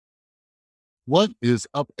What is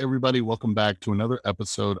up, everybody? Welcome back to another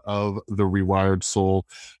episode of the Rewired Soul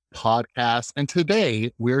podcast. And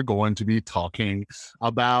today we're going to be talking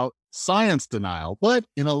about science denial, but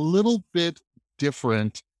in a little bit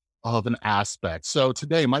different of an aspect. So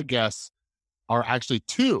today, my guests are actually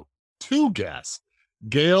two guests,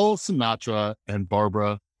 Gale, Sinatra, and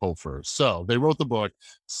Barbara Hofer. So they wrote the book,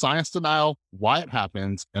 Science Denial, Why It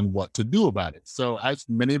Happens, and What to Do About It. So as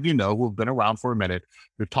many of you know, who've been around for a minute,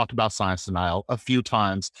 we've talked about science denial a few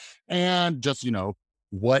times and just,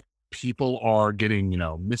 what people are getting,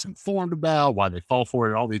 misinformed about, why they fall for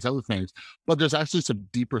it, all these other things. But there's actually some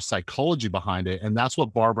deeper psychology behind it. And that's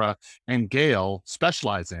what Barbara and Gale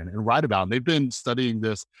specialize in and write about. And they've been studying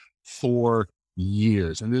this for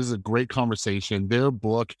years. And this is a great conversation. Their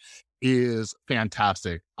book is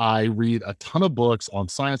fantastic. I read a ton of books on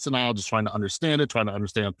science denial, just trying to understand it, trying to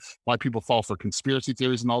understand why people fall for conspiracy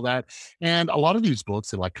theories and all that. And a lot of these books,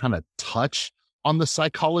 they like kind of touch on the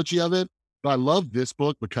psychology of it. But I love this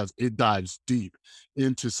book because it dives deep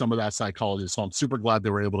into some of that psychology. So I'm super glad they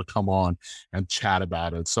were able to come on and chat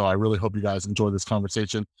about it. So I really hope you guys enjoy this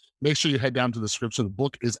conversation. Make sure you head down to the description. The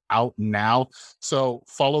book is out now. So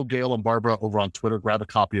follow Gale and Barbara over on Twitter. Grab a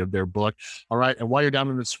copy of their book. All right. And while you're down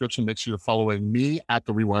in the description, make sure you're following me at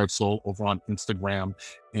The Rewired Soul over on Instagram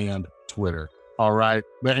and Twitter. All right.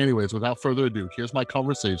 But anyways, without further ado, here's my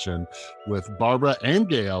conversation with Barbara and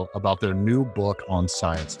Gale about their new book on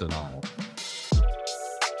science denial.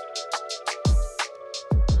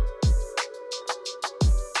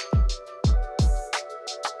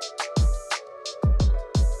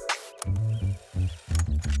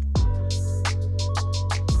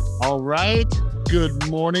 All right. Good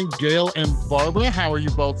morning, Gale and Barbara. How are you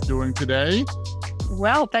both doing today?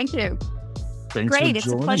 Well, thank you. Thanks Great. for It's a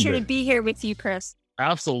joining pleasure me. to be here with you, Chris.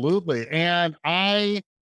 Absolutely. And I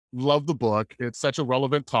love the book. It's such a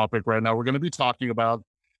relevant topic right now. We're going to be talking about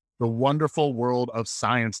the wonderful world of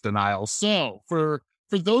science denial. So for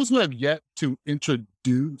those who have yet to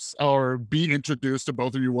introduce or be introduced to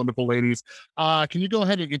both of you wonderful ladies, can you go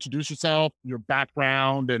ahead and introduce yourself, your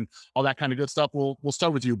background, and all that kind of good stuff? We'll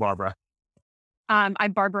start with you, Barbara.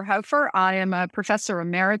 I'm Barbara Hofer. I am a professor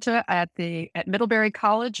emerita at Middlebury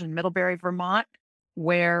College in Middlebury, Vermont,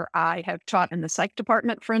 where I have taught in the psych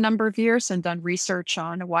department for a number of years and done research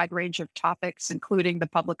on a wide range of topics, including the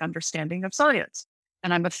public understanding of science.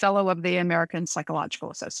 And I'm a fellow of the American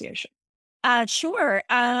Psychological Association. Sure.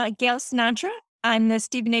 Gale Sinatra. I'm the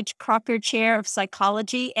Stephen H. Crocker Chair of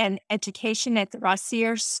Psychology and Education at the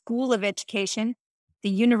Rossier School of Education, the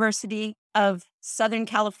University of Southern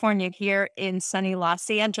California here in sunny Los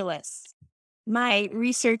Angeles. My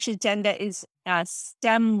research agenda is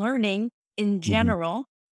STEM learning in general,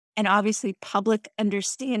 and obviously public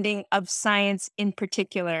understanding of science in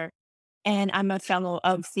particular. And I'm a fellow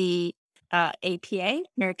of the APA,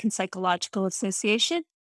 American Psychological Association,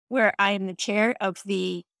 where I am the chair of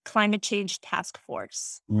the Climate Change Task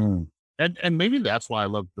Force. And maybe that's why I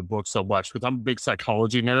love the book so much, because I'm a big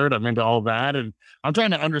psychology nerd. I'm into all that. And I'm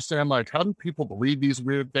trying to understand, like, how do people believe these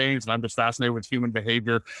weird things? And I'm just fascinated with human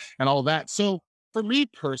behavior and all that. So for me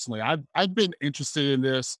personally, I've been interested in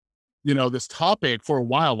this, this topic for a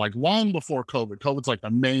while, like long before COVID. COVID's like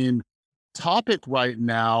the main topic right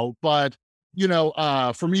now. But,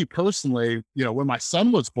 for me personally, when my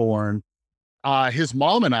son was born, his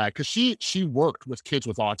mom and I, because she worked with kids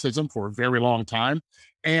with autism for a very long time.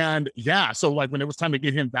 And yeah, so like when it was time to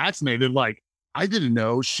get him vaccinated, like I didn't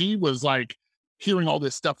know. She was like hearing all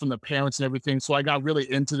this stuff from the parents and everything. So I got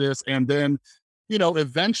really into this. And then,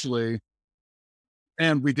 eventually,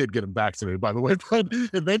 and we did get him vaccinated, by the way, but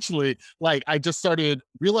eventually, like I just started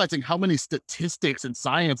realizing how many statistics in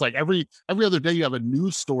science, like every other day you have a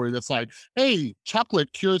news story that's like, hey,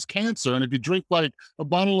 chocolate cures cancer. And if you drink like a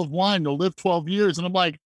bottle of wine, you'll live 12 years. And I'm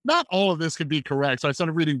like, not all of this could be correct. So I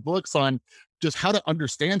started reading books on just how to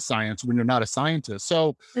understand science when you're not a scientist.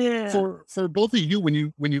 So for both of you, when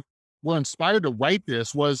you were inspired to write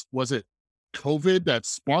this, was it COVID that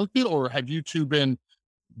sparked it, or have you two been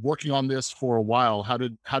working on this for a while? How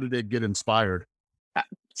did it get inspired?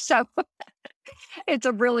 So it's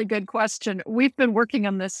a really good question. We've been working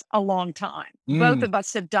on this a long time. Both of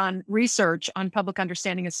us have done research on public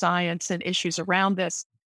understanding of science and issues around this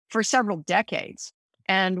for several decades.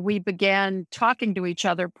 And we began talking to each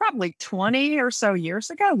other probably 20 or so years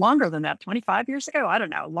ago, longer than that, 25 years ago, I don't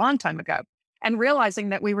know, a long time ago, and realizing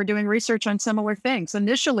that we were doing research on similar things.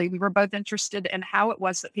 Initially, we were both interested in how it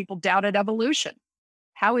was that people doubted evolution.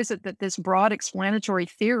 How is it that this broad explanatory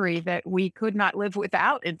theory that we could not live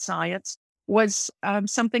without in science was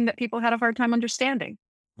something that people had a hard time understanding?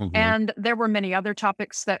 Mhm. And there were many other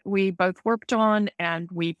topics that we both worked on, and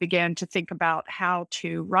we began to think about how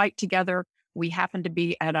to write together. We happened to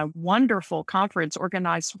be at a wonderful conference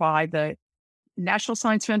organized by the National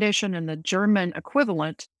Science Foundation and the German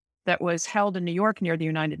equivalent that was held in New York near the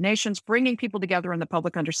United Nations, bringing people together in the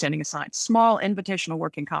public understanding of science, small invitational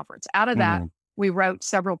working conference. Out of that, Mhm. we wrote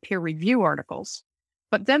several peer review articles,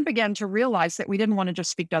 but then began to realize that we didn't want to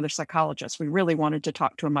just speak to other psychologists. We really wanted to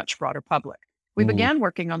talk to a much broader public. We Mhm. began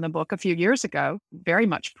working on the book a few years ago, very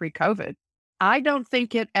much pre COVID. I don't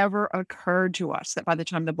think it ever occurred to us that by the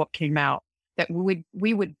time the book came out, that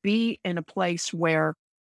we would be in a place where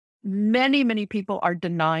many people are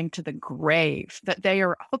denying to the grave that they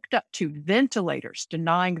are hooked up to ventilators,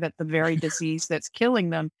 denying that the very disease that's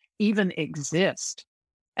killing them even exist.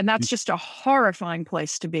 And that's just a horrifying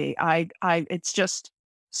place to be. It's just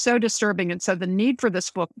so disturbing. And so the need for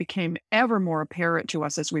this book became ever more apparent to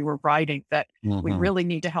us as we were writing that we Mhm. really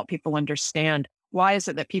need to help people understand why is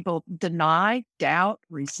it that people deny, doubt,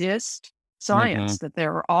 resist Mhm. science, that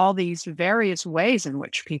there are all these various ways in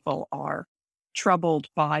which people are troubled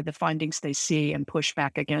by the findings they see and push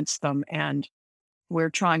back against them. And we're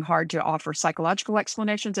trying hard to offer psychological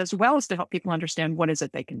explanations as well as to help people understand what is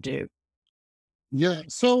it they can do. Yeah.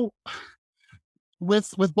 So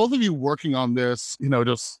with both of you working on this,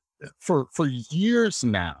 just for years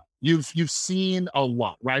now, you've seen a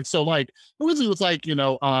lot, right? So like originally it was like,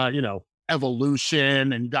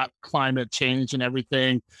 evolution and you got climate change and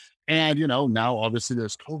everything. And now obviously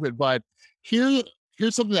there's COVID, but here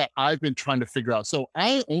here's something that I've been trying to figure out. So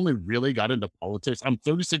I only really got into politics. I'm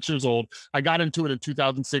 36 years old. I got into it in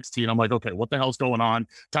 2016. I'm like, okay, what the hell's going on?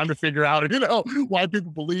 Time to figure out, why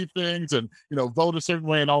people believe things and, vote a certain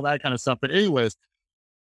way and all that kind of stuff. But anyways,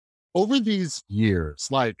 over these years,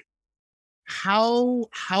 like how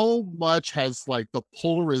much has like the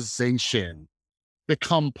polarization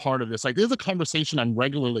become part of this? Like there's a conversation I'm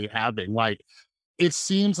regularly having. Like it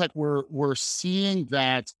seems like we're seeing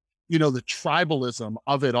that, the tribalism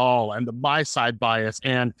of it all and the my side bias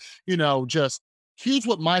and, just here's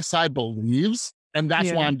what my side believes, and that's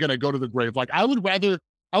why Yeah. I'm gonna go to the grave. Like I would rather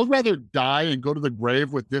die and go to the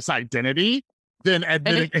grave with this identity than And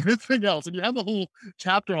admitting it, anything else. And you have a whole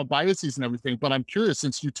chapter on biases and everything, but I'm curious,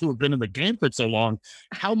 since you two have been in the game for so long,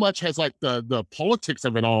 how much has like the politics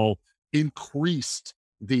of it all increased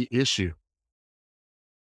the issue?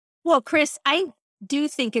 Well, Chris, I do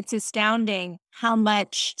think it's astounding how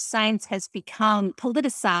much science has become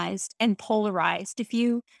politicized and polarized. If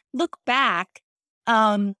you look back,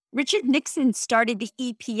 Richard Nixon started the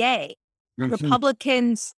EPA. Mhm.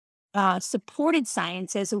 Republicans supported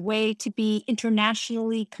science as a way to be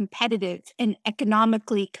internationally competitive and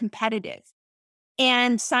economically competitive.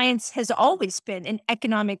 And science has always been an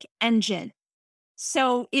economic engine.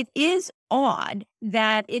 So it is odd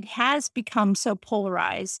that it has become so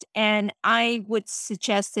polarized. And I would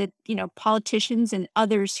suggest that, politicians and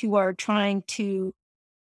others who are trying to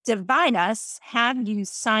divide us have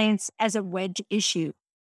used science as a wedge issue.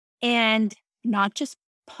 And not just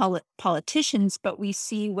politicians, but we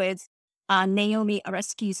see with Naomi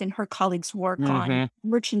Oreskes and her colleagues' work on Mhm.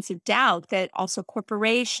 merchants of doubt that also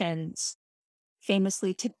corporations,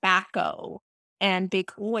 famously tobacco and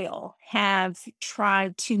big oil, have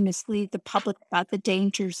tried to mislead the public about the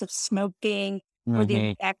dangers of smoking or the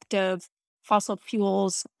Mhm. effect of fossil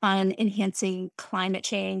fuels on enhancing climate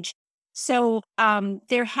change. So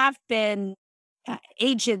there have been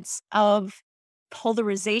agents of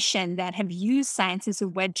polarization that have used science as a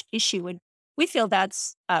wedge issue. And we feel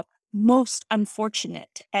that's most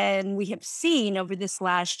unfortunate. And we have seen over this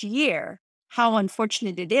last year how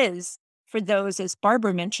unfortunate it is for those, as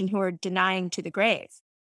Barbara mentioned, who are denying to the grave.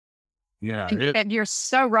 Yeah, and you're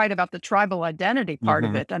so right about the tribal identity part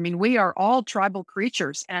of mhm. it. I mean, we are all tribal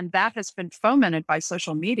creatures, and that has been fomented by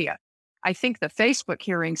social media. I think the Facebook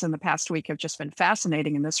hearings in the past week have just been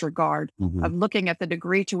fascinating in this regard Mhm. of looking at the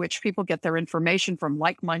degree to which people get their information from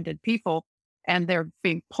like minded people. And they're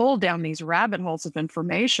being pulled down these rabbit holes of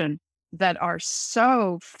information that are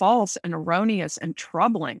so false and erroneous and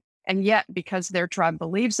troubling. And yet, because their tribe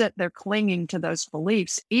believes it, they're clinging to those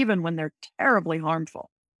beliefs, even when they're terribly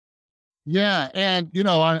harmful. Yeah, and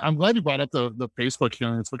I'm glad you brought up the Facebook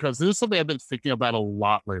hearings because this is something I've been thinking about a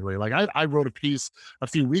lot lately. Like I wrote a piece a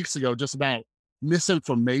few weeks ago just about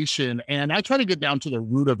misinformation, and I try to get down to the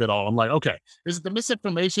root of it all. I'm like, okay, is it the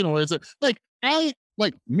misinformation or is it like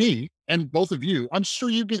me and both of you? I'm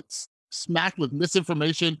sure you get smacked with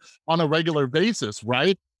misinformation on a regular basis,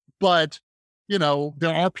 right? But there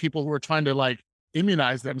are people who are trying to like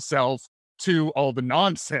immunize themselves to all the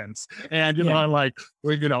nonsense. And, Yeah. I'm like,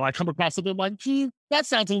 well, I come across something like, gee, that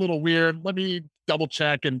sounds a little weird. Let me double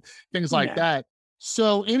check and things like Yeah. that.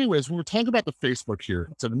 So, anyways, when we're talking about the Facebook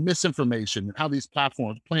here, so the misinformation and how these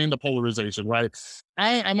platforms play into polarization, right?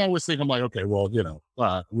 I'm always thinking, I'm like, okay, well,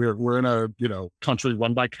 we're in a country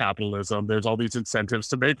run by capitalism. There's all these incentives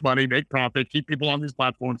to make money, make profit, keep people on these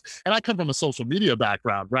platforms. And I come from a social media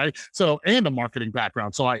background, right? So, and a marketing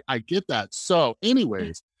background, so I get that. So,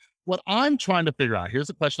 anyways, what I'm trying to figure out,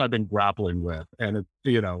 here's a question I've been grappling with, and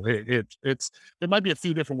it's there might be a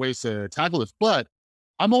few different ways to tackle this, but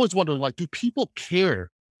I'm always wondering, like, do people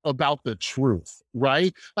care about the truth,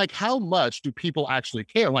 right? Like, how much do people actually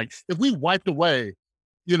care? Like, if we wiped away,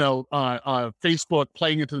 Facebook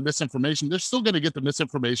playing into the misinformation, they're still going to get the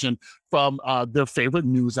misinformation from their favorite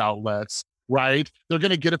news outlets, right? They're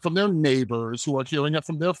going to get it from their neighbors who are hearing it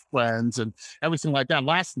from their friends and everything like that.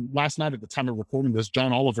 Last night at the time of recording this,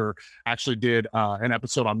 John Oliver actually did an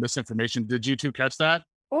episode on misinformation. Did you two catch that?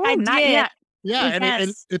 Oh, I not did. yet. Yeah, and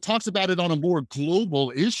Yes. it talks about it on a more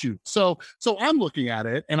global issue. So I'm looking at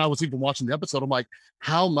it, and I was even watching the episode. I'm like,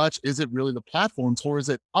 how much is it really the platforms, or is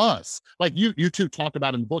it us? Like you two talk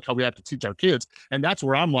about in the book how we have to teach our kids, and that's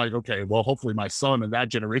where I'm like, okay, well, hopefully my son and that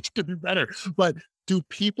generation can do better. But do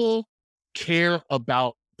people care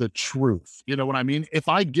about the truth? You know what I mean? If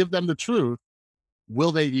I give them the truth,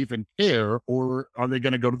 will they even care, or are they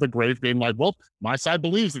going to go to the grave being like, well, my side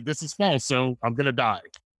believes that this is false, so I'm going to die?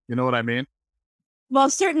 You know what I mean? Well,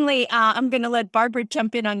 certainly, I'm going to let Barbara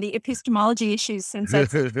jump in on the epistemology issues since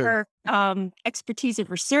that's her expertise of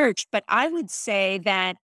research. But I would say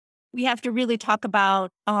that we have to really talk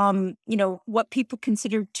about, what people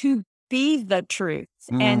consider to be the truth,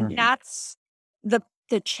 and Mm, that's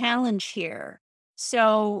the challenge here.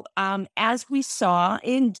 So, as we saw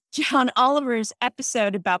in John Oliver's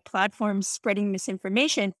episode about platforms spreading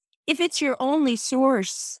misinformation, if it's your only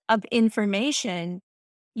source of information,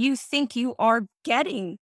 you think you are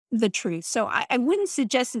getting the truth. So I wouldn't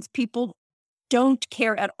suggest that people don't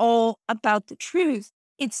care at all about the truth.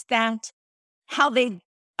 It's that how they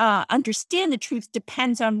understand the truth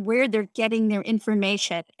depends on where they're getting their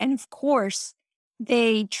information. And of course,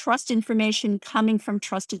 they trust information coming from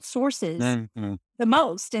trusted sources mhm. the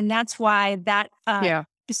most. And that's why that Yeah.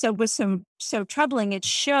 episode was so troubling. It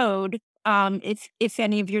showed, if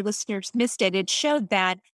any of your listeners missed it, it showed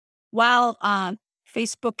that while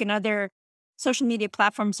Facebook and other social media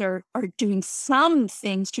platforms are doing some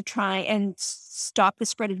things to try and stop the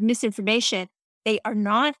spread of misinformation, they are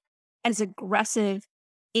not as aggressive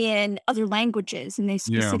in other languages. And they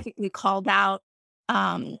Yeah. specifically called out,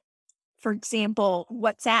 um, for example,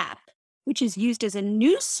 WhatsApp, which is used as a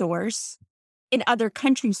news source in other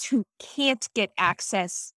countries who can't get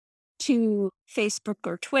access to Facebook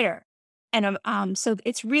or Twitter. And so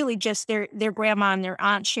it's really just their grandma and their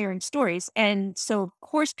aunt sharing stories. And so, of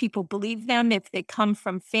course, people believe them if they come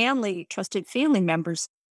from trusted family members.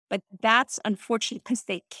 But that's unfortunate because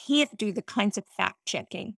they can't do the kinds of fact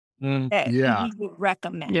checking that Yeah. we would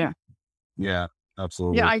recommend. Yeah. Yeah. Yeah.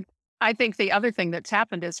 Absolutely. I think the other thing that's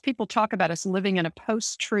happened is people talk about us living in a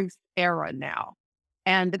post-truth era now.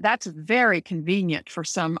 And that's very convenient for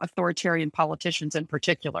some authoritarian politicians in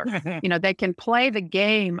particular. They can play the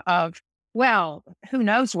game of, well, who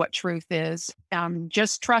knows what truth is?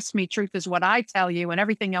 Just trust me, truth is what I tell you, and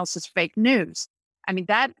everything else is fake news. I mean,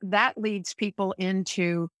 that leads people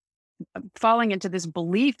into falling into this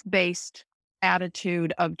belief-based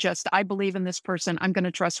attitude of just, I believe in this person. I'm going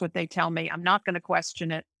to trust what they tell me. I'm not going to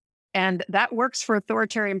question it. And that works for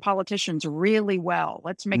authoritarian politicians really well.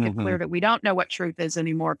 Let's make it Mhm. clear that we don't know what truth is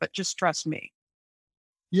anymore, but just trust me.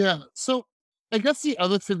 Yeah. So I guess the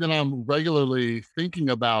other thing that I'm regularly thinking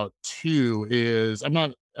about too is I'm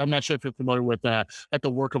not sure if you're familiar with that at the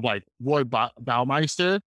work of like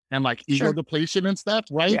Baumeister and like ego Sure. depletion and stuff,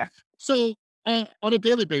 right? Yeah. So on a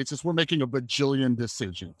daily basis, we're making a bajillion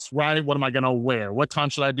decisions, right? What am I going to wear? What time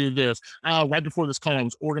should I do this? Right before this call, I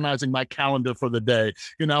was organizing my calendar for the day.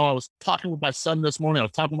 I was talking with my son this morning. I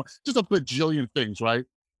was talking about just a bajillion things, right?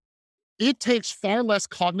 It takes far less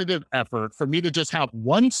cognitive effort for me to just have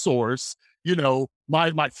one source,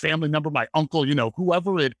 my family member, my uncle,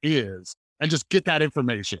 whoever it is, and just get that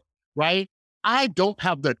information, right? I don't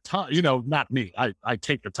have the time, not me. I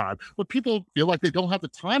take the time, but people feel like they don't have the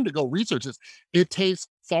time to go research this. It takes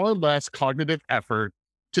far less cognitive effort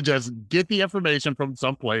to just get the information from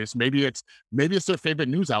someplace. Maybe it's their favorite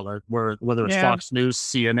news outlet, whether it's Yeah. Fox News,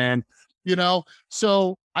 CNN, you know,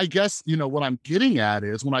 so I guess, what I'm getting at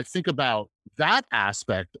is when I think about that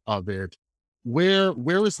aspect of it, where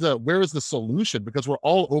is the solution? Because we're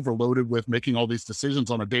all overloaded with making all these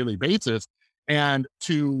decisions on a daily basis. And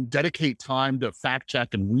to dedicate time to fact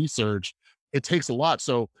check and research, it takes a lot.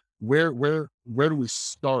 So where do we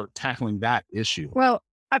start tackling that issue? Well,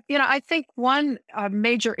 I think one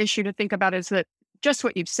major issue to think about is that just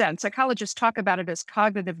what you've said, psychologists talk about it as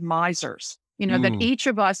cognitive misers. That Mm, each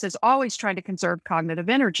of us is always trying to conserve cognitive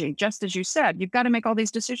energy. Just as you said, you've got to make all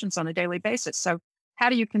these decisions on a daily basis. So, how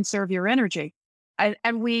do you conserve your energy?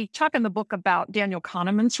 And we talk in the book about Daniel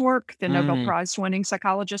Kahneman's work, the Nobel mm, Prize winning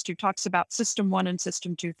psychologist who talks about system one and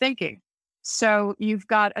system two thinking. So, you've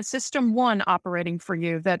got a system one operating for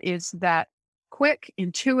you that is that quick,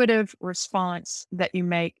 intuitive response that you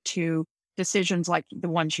make to decisions like the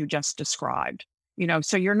ones you just described.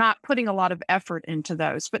 So you're not putting a lot of effort into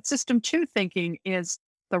those. But system two thinking is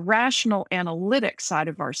the rational analytic side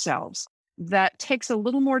of ourselves that takes a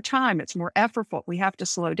little more time. It's more effortful. We have to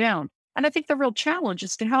slow down. And I think the real challenge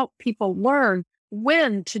is to help people learn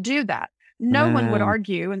when to do that. No one would mm,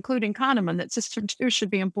 argue, including Kahneman, that system two should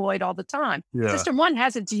be employed all the time. yeah. System one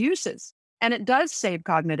has its uses and it does save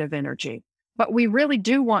cognitive energy. But we really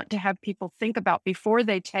do want to have people think about before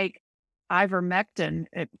they take ivermectin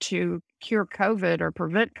to cure COVID or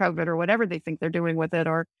prevent COVID or whatever they think they're doing with it,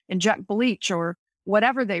 or inject bleach or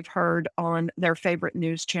whatever they've heard on their favorite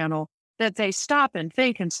news channel, that they stop and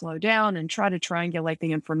think and slow down and try to triangulate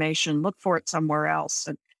the information, look for it somewhere else.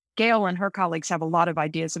 And Gail and her colleagues have a lot of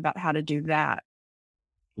ideas about how to do that.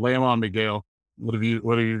 Lay 'em on me, Gale. What have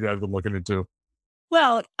you guys been looking into?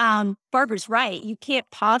 Well, Barbara's right. You can't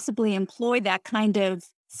possibly employ that kind of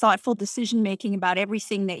thoughtful decision making about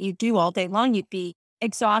everything that you do all day long. You'd be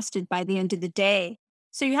exhausted by the end of the day.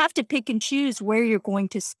 So you have to pick and choose where you're going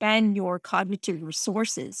to spend your cognitive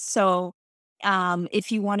resources. So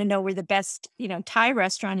if you want to know where the best, Thai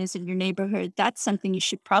restaurant is in your neighborhood, that's something you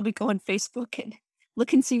should probably go on Facebook and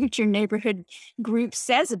look and see what your neighborhood group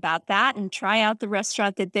says about that and try out the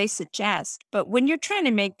restaurant that they suggest. But when you're trying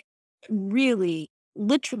to make really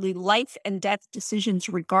literally life and death decisions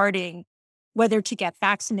regarding whether to get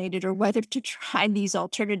vaccinated or whether to try these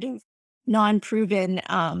alternative, non-proven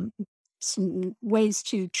ways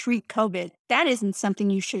to treat COVID, that isn't something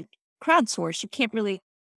you should crowdsource. You can't really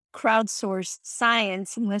crowdsource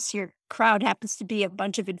science unless your crowd happens to be a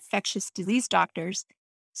bunch of infectious disease doctors.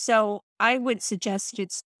 So I would suggest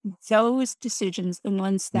it's those decisions, the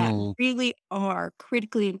ones that Mm, really are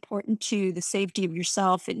critically important to the safety of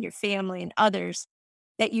yourself and your family and others,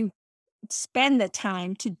 that you spend the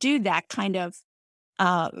time to do that kind of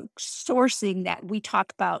sourcing that we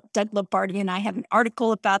talk about. Doug Lombardi and I have an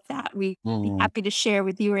article about that. We'd be mm, happy to share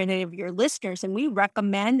with you or any of your listeners. And we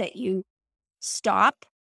recommend that you stop,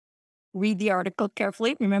 read the article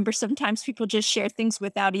carefully. Remember, sometimes people just share things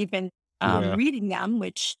without even yeah. reading them,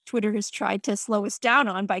 which Twitter has tried to slow us down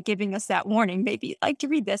on by giving us that warning. Maybe you'd like to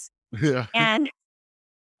read this Yeah. and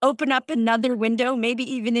open up another window, maybe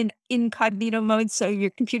even in incognito mode so your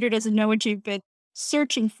computer doesn't know what you've been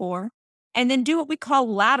searching for, and then do what we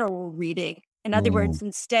call lateral reading. In other Mm, words,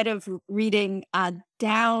 instead of reading a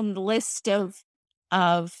down list of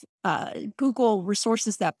Google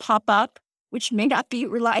resources that pop up, which may not be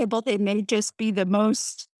reliable, they may just be the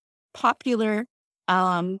most popular,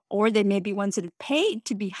 or they may be ones that are paid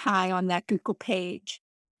to be high on that Google page.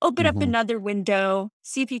 Open up mhm. another window,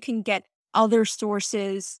 see if you can get other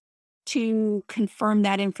sources to confirm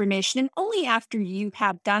that information. And only after you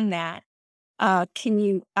have done that can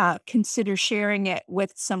you consider sharing it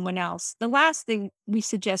with someone else. The last thing we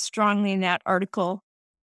suggest strongly in that article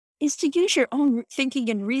is to use your own thinking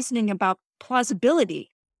and reasoning about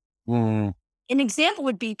plausibility. Mm, An example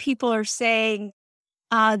would be people are saying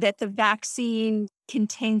that the vaccine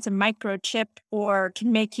contains a microchip or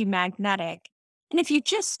can make you magnetic. And if you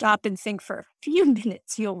just stop and think for a few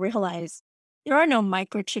minutes, you'll realize there are no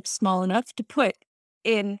microchips small enough to put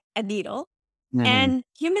in a needle, mhm. and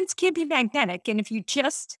humans can be magnetic. And if you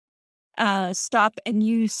just stop and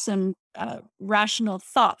use some rational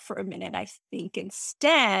thought for a minute, I think,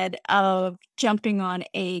 instead of jumping on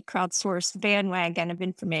a crowdsourced bandwagon of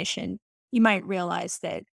information, you might realize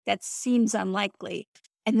that that seems unlikely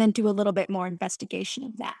and then do a little bit more investigation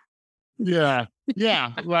of that. Yeah.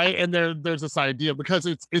 Yeah, right, and there's this idea because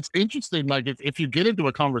it's interesting, like, if you get into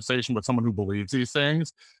a conversation with someone who believes these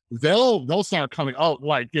things, they'll start coming oh,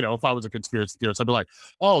 like, if I was a conspiracy theorist, I'd be like,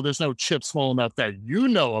 "Oh, there's no chip small enough that you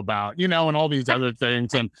know about," and all these other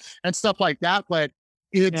things and stuff like that, but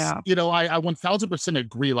it's Yeah. I 1000%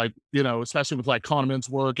 agree, like, especially with, like, Kahneman's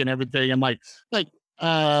work and everything, and,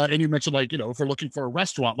 and you mentioned, like, if we're looking for a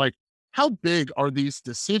restaurant, like, how big are these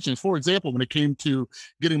decisions? For example, when it came to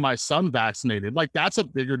getting my son vaccinated, like that's a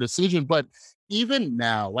bigger decision. But even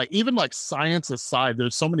now, like even like science aside,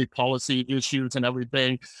 there's so many policy issues and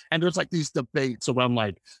everything. And there's like these debates around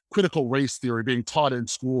like critical race theory being taught in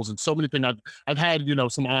schools and so many things. I've had,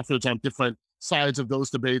 some authors on different sides of those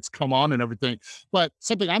debates come on and everything. But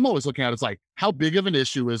something I'm always looking at is like, how big of an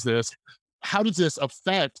issue is this? How does this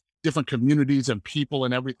affect different communities and people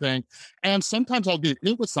and everything? And sometimes I'll get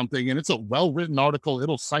hit with something and it's a well-written article,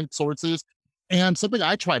 it'll cite sources. And something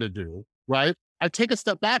I try to do, right? I take a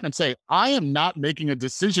step back and say, I am not making a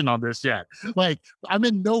decision on this yet. Like I'm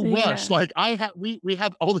in no rush. Yeah. Like we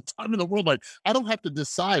have all the time in the world. Like I don't have to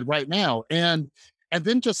decide right now. And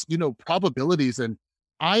then just, probabilities. And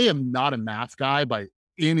I am not a math guy by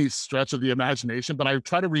any stretch of the imagination, but I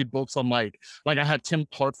try to read books on like I had Tim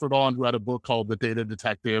Hartford on who had a book called The Data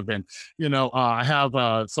Detective. And, I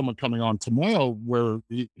have someone coming on tomorrow where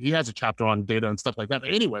he has a chapter on data and stuff like that.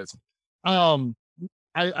 But anyways, um,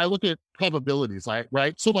 I look at probabilities, like,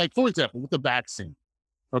 right? So like, for example, with the vaccine,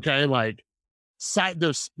 okay, like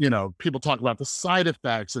there's, people talk about the side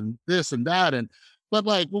effects and this and that. But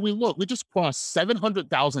like, when we look, we just crossed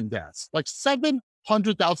 700,000 deaths, like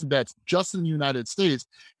 700,000 deaths just in the United States.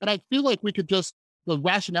 And I feel like we could just, the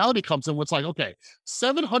rationality comes in, where it's like, okay,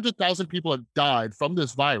 700,000 people have died from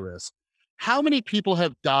this virus. How many people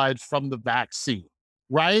have died from the vaccine,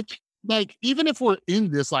 right? Like, even if we're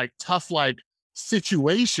in this like tough, like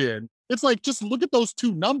situation, it's like, just look at those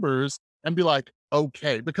two numbers and be like,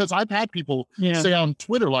 okay, because I've had people Yeah. say on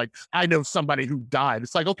Twitter, like, I know somebody who died.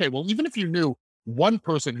 It's like, okay, well, even if you knew one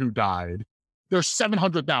person who died, there's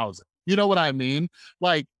 700,000. You know what I mean?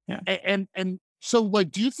 Like, Yeah. and so like,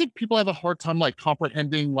 do you think people have a hard time like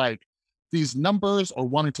comprehending like these numbers or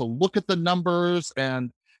wanting to look at the numbers?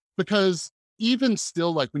 And because even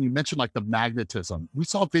still, like when you mentioned like the magnetism, we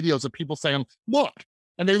saw videos of people saying, look,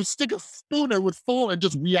 and they would stick a spoon and it would fall and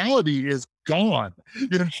just reality is gone,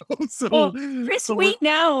 So, Well, Chris, so we're, we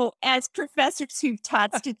know as professors who've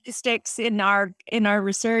taught statistics in our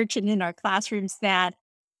research and in our classrooms that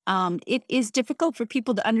it is difficult for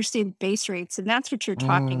people to understand base rates, and that's what you're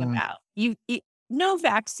talking mm, about. No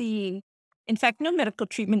vaccine, in fact, no medical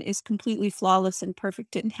treatment is completely flawless and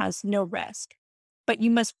perfect and has no risk. But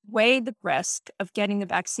you must weigh the risk of getting the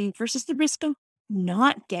vaccine versus the risk of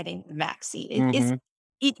not getting the vaccine. mhm,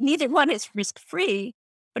 Neither one is risk free.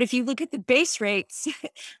 But if you look at the base rates,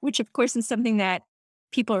 which of course is something that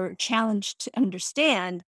people are challenged to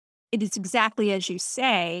understand, it is exactly as you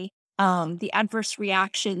say. The adverse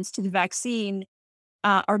reactions to the vaccine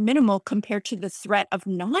are minimal compared to the threat of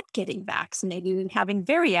not getting vaccinated and having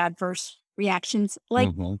very adverse reactions like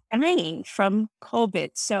mhm, dying from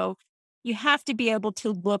COVID. So you have to be able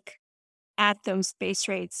to look at those base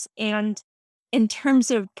rates. And in terms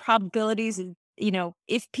of probabilities,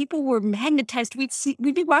 if people were magnetized,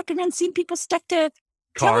 we'd be walking around seeing people stuck to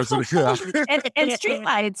cars telephone and yeah. poles and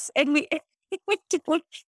streetlights, and we don't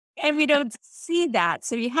and we don't see that.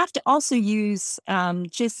 So you have to also use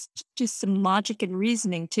just some logic and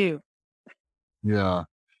reasoning too. Yeah.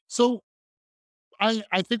 So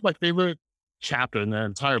I think my favorite chapter in the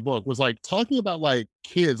entire book was like talking about like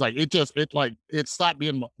kids. Like it slapped me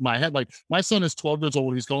in my head. Like my son is 12 years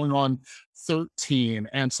old. He's going on 13.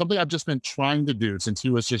 And something I've just been trying to do since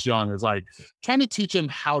he was just young is like trying to teach him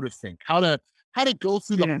how to think, how to go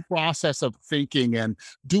through the Yeah. process of thinking and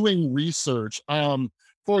doing research.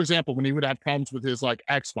 For example, when he would have problems with his like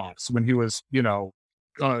Xbox when he was, even a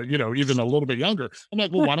little bit younger, I'm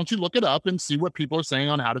like, well, why don't you look it up and see what people are saying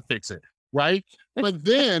on how to fix it? Right. But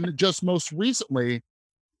then just most recently,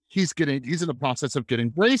 he's in the process of getting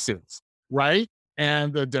braces, right?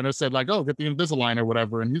 And the dentist said, like, oh, get the Invisalign or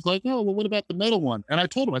whatever. And he's like, oh, well, what about the metal one? And I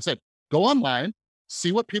told him, I said, go online,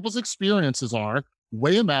 see what people's experiences are,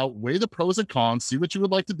 weigh them out, weigh the pros and cons, see what you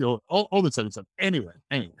would like to do, all this other stuff. Anyway,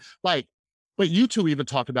 like, but you two even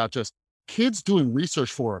talked about just kids doing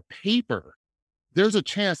research for a paper. There's a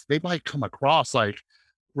chance they might come across like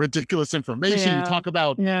ridiculous information. You Yeah. talk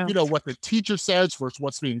about, Yeah. what the teacher says versus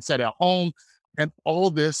what's being said at home and all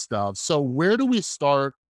this stuff. So where do we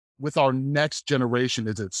start with our next generation?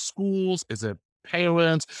 Is it schools? Is it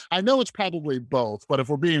parents? I know it's probably both, but if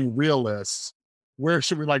we're being realists, where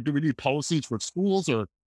should we do we need policies for schools or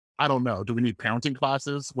I don't know. Do we need parenting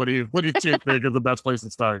classes? What do you two think is the best place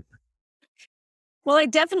to start? Well, I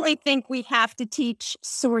definitely think we have to teach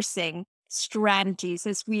sourcing strategies,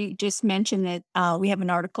 as we just mentioned that we have an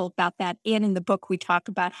article about that, and in the book we talk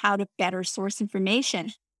about how to better source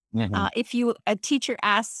information. Mhm, If a teacher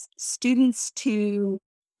asks students to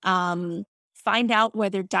find out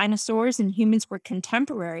whether dinosaurs and humans were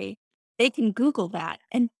contemporary, they can Google that.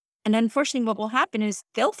 And And unfortunately, what will happen is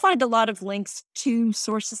they'll find a lot of links to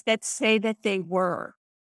sources that say that they were.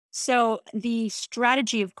 So the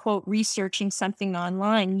strategy of, quote, researching something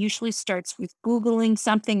online usually starts with Googling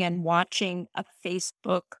something and watching a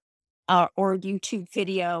Facebook or YouTube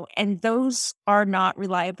video. And those are not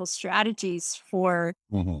reliable strategies for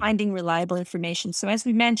Mhm. finding reliable information. So, as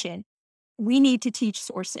we mentioned, we need to teach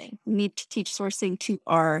sourcing. We need to teach sourcing to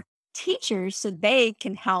our teachers so they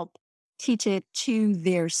can help teach it to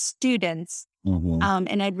their students. Mhm.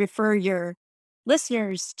 And I'd refer your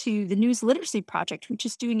listeners to the News Literacy Project, which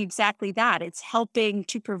is doing exactly that. It's helping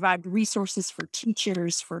to provide resources for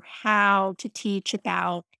teachers for how to teach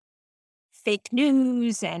about fake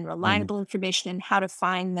news and Mhm. reliable information and how to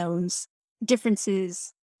find those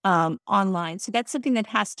differences online. So that's something that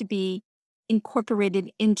has to be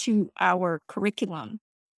incorporated into our curriculum.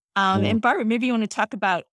 Mhm. And Barbara, maybe you want to talk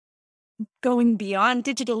about going beyond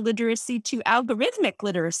digital literacy to algorithmic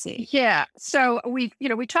literacy. Yeah. So we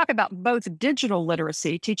talk about both digital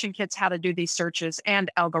literacy, teaching kids how to do these searches,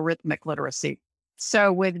 and algorithmic literacy.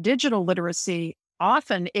 So with digital literacy,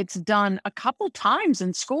 often it's done a couple times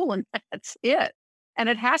in school and that's it. And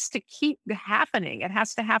it has to keep happening. It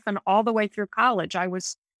has to happen all the way through college. I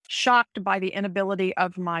was shocked by the inability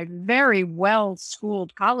of my very well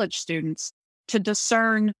schooled college students to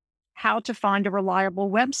discern how to find a reliable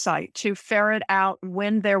website, to ferret out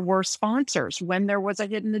when there were sponsors, when there was a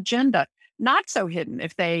hidden agenda. Not so hidden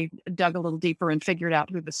if they dug a little deeper and figured out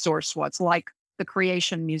who the source was, like the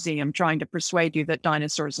Creation Museum trying to persuade you that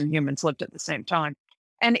dinosaurs and humans lived at the same time.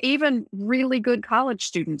 And even really good college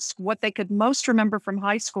students, what they could most remember from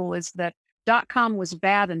high school is that .com was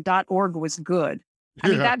bad and .org was good. I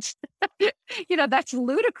mean, Yeah. that's that's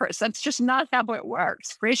ludicrous. That's just not how it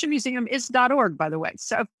works. Creation Museum is .org, by the way.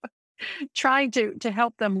 So trying to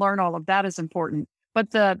help them learn all of that is important.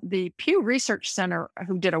 But the Pew Research Center,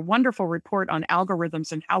 who did a wonderful report on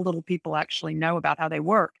algorithms and how little people actually know about how they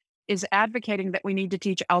work, is advocating that we need to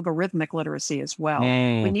teach algorithmic literacy as well. We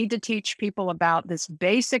Mm. need to teach people about this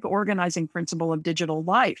basic organizing principle of digital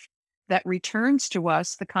life that returns to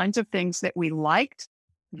us the kinds of things that we liked,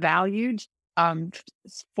 valued,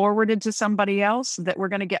 forwarded to somebody else, that we're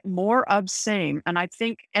going to get more of same. And I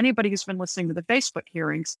think anybody who's been listening to the Facebook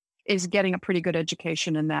hearings is getting a pretty good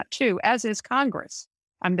education in that too, as is Congress.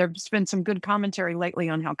 There's been some good commentary lately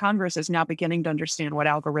on how Congress is now beginning to understand what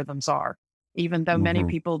algorithms are, even though many Mhm.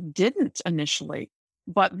 people didn't initially.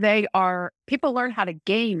 But people learn how to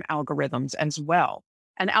game algorithms as well.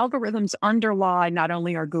 And algorithms underlie not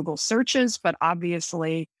only our Google searches, but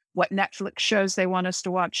obviously what Netflix shows they want us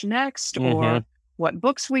to watch next, or Mhm. what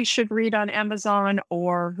books we should read on Amazon,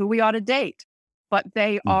 or who we ought to date. But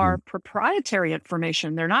they are Mhm. proprietary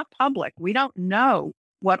information. They're not public. We don't know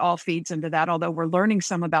what all feeds into that, although we're learning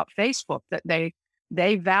some about Facebook, that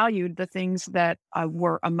they valued the things that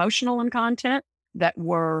were emotional in content, that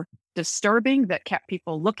were disturbing, that kept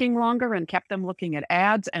people looking longer and kept them looking at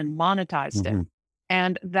ads and monetized it. Mhm.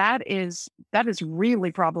 And that is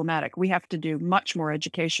really problematic. We have to do much more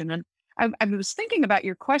education. And I was thinking about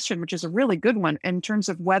your question, which is a really good one, in terms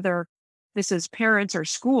of whether this is parents or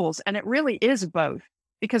schools. And it really is both,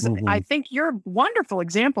 because I Mhm. think you're wonderful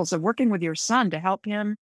examples of working with your son to help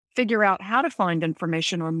him figure out how to find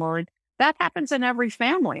information online. That happens in every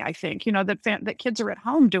family, I think, that kids are at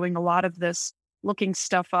home doing a lot of this, looking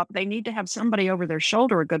stuff up. They need to have somebody over their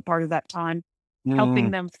shoulder a good part of that time, helping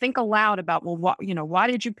Mm. them think aloud about, well, why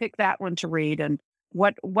did you pick that one to read, and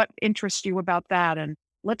what interests you about that, and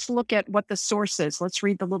let's look at what the source is. Let's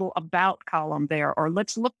read the little about column there, or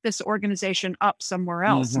let's look this organization up somewhere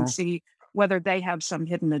else and Mhm. see whether they have some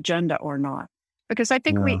hidden agenda or not. Because I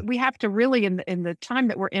think we Yeah. we have to really, in the time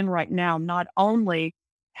that we're in right now, not only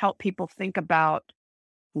help people think about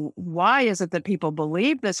why is it that people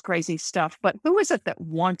believe this crazy stuff, but who is it that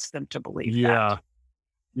wants them to believe that? Yeah.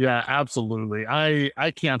 Yeah, absolutely.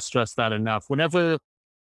 I can't stress that enough. Whenever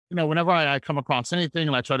I come across anything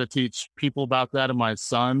and I try to teach people about that, and my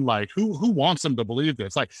son, like, who wants them to believe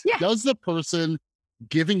this? Like, Yeah, does the person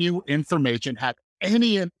giving you information have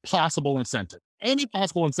possible incentive? Any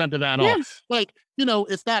possible incentive at all? yeah, Like,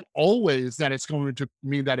 it's not always that it's going to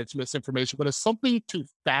mean that it's misinformation, but it's something to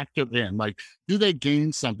factor in. Like, do they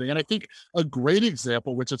gain something? And I think a great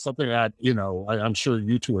example, which is something that, I'm sure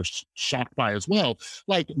you two are shocked by as well,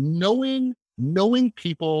 like knowing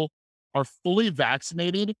people are fully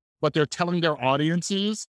vaccinated, but they're telling their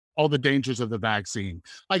audiences all the dangers of the vaccine.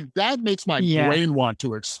 Like, that makes my yeah, brain want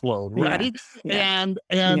to explode, yeah, right? yeah, And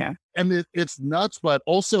yeah. it's nuts, but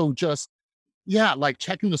also just, yeah, like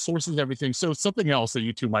checking the sources and everything. So something else that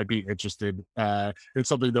you two might be interested in,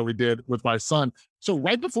 something that we did with my son. So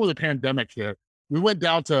right before the pandemic hit, we went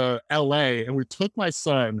down to LA and we took my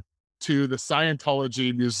son to the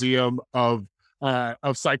Scientology Museum of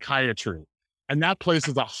Psychiatry. And that place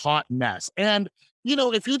is a hot mess. And,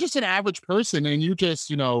 if you're just an average person and you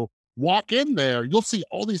just, walk in there, you'll see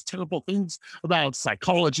all these terrible things about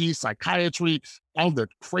psychology, psychiatry, all the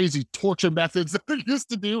crazy torture methods that they used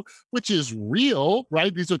to do, which is real,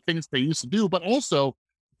 right? These are things they used to do, but also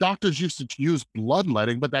doctors used to use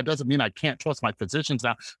bloodletting, but that doesn't mean I can't trust my physicians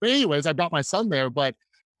now. But anyways, I brought my son there, but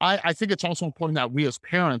I think it's also important that we as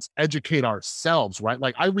parents educate ourselves, right?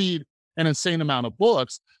 Like I read an insane amount of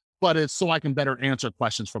books, but it's so I can better answer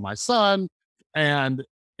questions for my son. And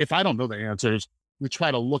if I don't know the answers, we try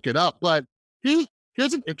to look it up. But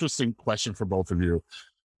here's an interesting question for both of you.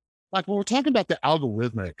 Like when we're talking about the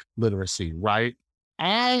algorithmic literacy, right?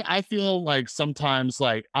 I feel like sometimes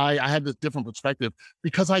like I have this different perspective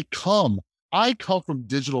because I come from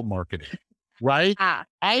digital marketing, right?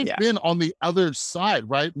 I've Yeah. been on the other side,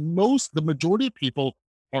 right? The majority of people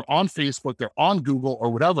are on Facebook, they're on Google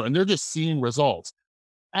or whatever, and they're just seeing results.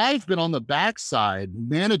 I've been on the backside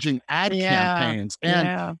managing ad Yeah. campaigns,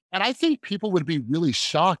 Yeah. and I think people would be really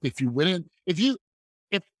shocked if you went in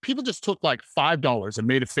if people just took like $5 and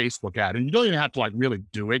made a Facebook ad, and you don't even have to like really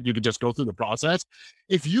do it, you could just go through the process.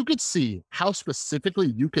 If you could see how specifically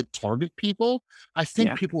you could target people, I think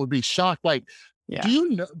Yeah. people would be shocked. Like, Yeah.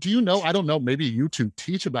 do you know, I don't know, maybe you two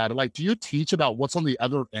teach about it. Like, do you teach about what's on the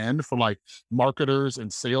other end for like marketers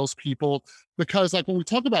and salespeople? Because like when we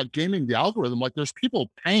talk about gaming the algorithm, like there's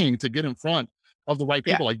people paying to get in front of the right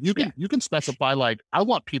Yeah. people. Like you Yeah. can specify like, I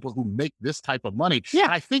want people who make this type of money. And Yeah.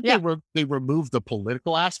 I think Yeah. they removed the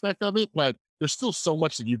political aspect of it, but there's still so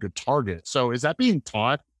much that you could target. So is that being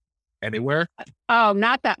taught anywhere? Oh,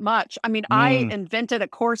 not that much. I mean, I Mm, invented a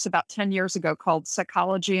course about 10 years ago called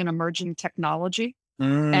Psychology and Emerging Technology.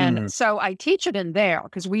 And mm, so I teach it in there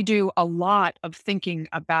because we do a lot of thinking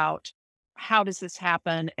about how does this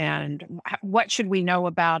happen and what should we know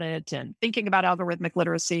about it and thinking about algorithmic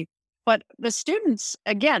literacy. But the students,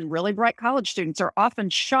 again, really bright college students, are often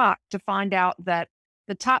shocked to find out that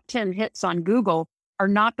the top 10 hits on Google are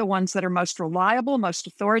not the ones that are most reliable, most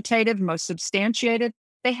authoritative, most substantiated.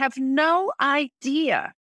 They have no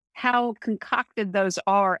idea how concocted those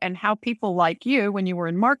are and how people like you, when you were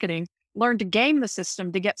in marketing, learn to game the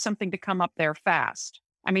system to get something to come up there fast.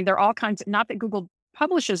 I mean, there are all kinds of, not that Google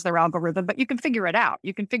publishes their algorithm, but you can figure it out.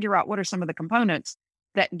 You can figure out what are some of the components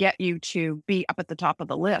that get you to be up at the top of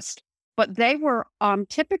the list. But they were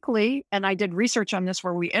typically, and I did research on this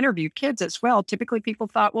where we interviewed kids as well. Typically, people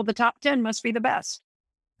thought, well, the top 10 must be the best.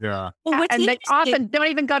 yeah, Well, what's And they interesting, often don't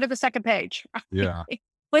even go to the second page. yeah.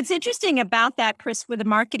 what's interesting about that, Chris, with a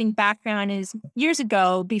marketing background is years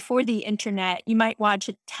ago, before the internet, you might watch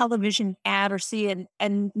a television ad or see a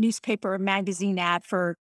newspaper or magazine ad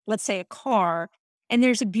for, let's say, a car, and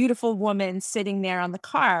there's a beautiful woman sitting there on the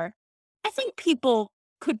car. I think people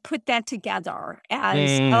could put that together as,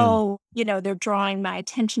 Mm, oh, they're drawing my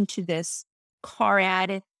attention to this car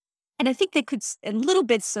ad. And I think they could a little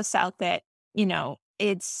bit suss out that,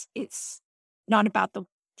 it's not about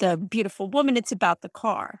the beautiful woman, it's about the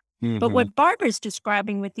car. But mhm. what Barbara's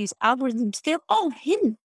describing with these algorithms, they're all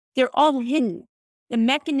hidden. They're all hidden. The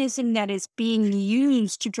mechanism that is being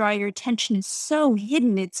used to draw your attention is so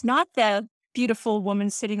hidden. It's not the beautiful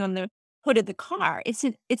woman sitting on the hood of the car. It's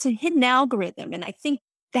a hidden algorithm. And I think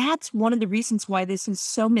that's one of the reasons why this is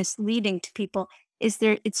so misleading to people is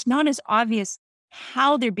it's not as obvious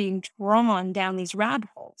how they're being drawn down these rabbit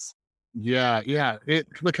holes. Yeah, yeah.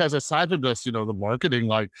 Because aside from this, the marketing,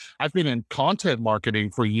 like I've been in content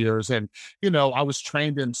marketing for years and, I was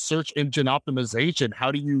trained in search engine optimization,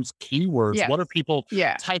 how to use keywords. Yes. What are people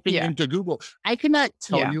Yeah. typing Yeah. into Google? I cannot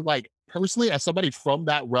tell Yeah. you, like, personally, as somebody from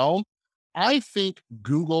that realm, I think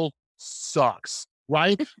Google sucks,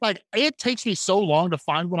 right? Like, it takes me so long to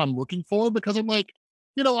find what I'm looking for because I'm like,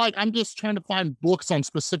 like I'm just trying to find books on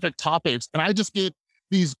specific topics and I just get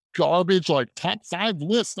these garbage like top 5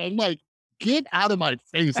 lists. I'm like, get out of my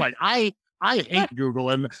face. Like I hate Google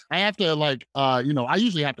and I have to like I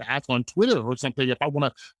usually have to ask on Twitter or something if I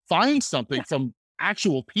want to find something from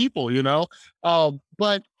actual people.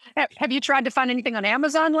 But Have you tried to find anything on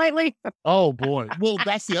Amazon lately? oh boy. Well,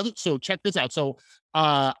 that's the other so check this out. So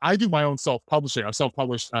I do my own self-publishing. I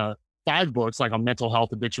self-published 5 books like on mental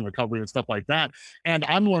health, addiction recovery, and stuff like that. And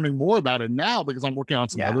I'm learning more about it now because I'm working on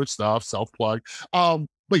some Yeah. other stuff, self-plug.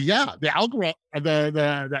 But yeah, the algorithm,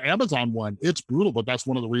 the Amazon one, it's brutal. But that's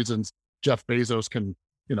one of the reasons Jeff Bezos can,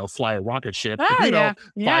 fly a rocket ship, Oh, yeah. 5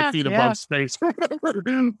 Yeah. feet Yeah. above space.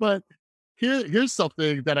 But here's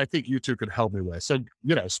something that I think you two could help me with. So,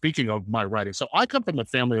 speaking of my writing, so I come from a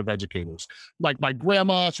family of educators. Like my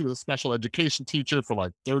grandma, she was a special education teacher for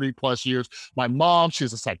like 30 plus years. My mom,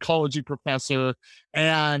 she's a psychology professor.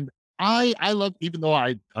 And I love, even though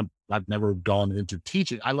I've never gone into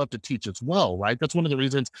teaching, I love to teach as well, right? That's one of the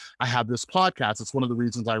reasons I have this podcast. It's one of the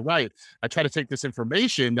reasons I write. I try to take this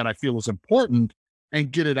information that I feel is important and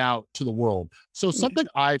get it out to the world. So something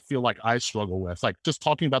I feel like I struggle with, like just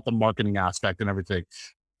talking about the marketing aspect and everything,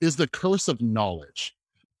 is the curse of knowledge.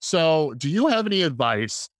 So do you have any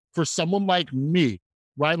advice for someone like me,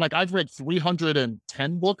 right? Like I've read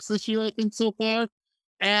 310 books this year, I think so far.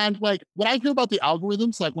 And like when I hear about the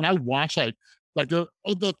algorithms, like when I watch like the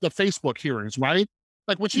Facebook hearings, right?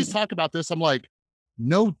 Like when she's talking about this, I'm like,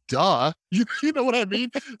 no, duh. You know what I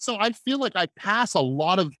mean? So I feel like I pass a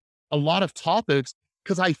lot of topics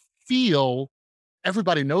because I feel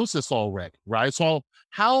everybody knows this already, right? So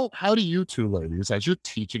how do you two ladies, as you're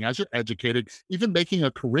teaching, as you're educated, even making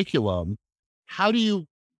a curriculum, how do you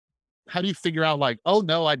figure out like, oh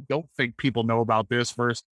no, I don't think people know about this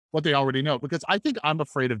versus what they already know? Because I think I'm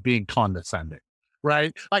afraid of being condescending,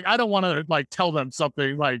 right? Like I don't want to like tell them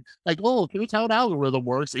something like, oh, here's how an algorithm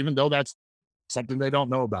works, even though that's something they don't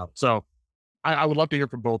know about. So I would love to hear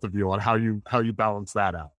from both of you on how you balance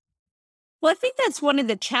that out. Well, I think that's one of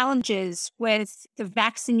the challenges with the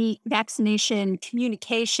vaccination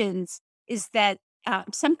communications is that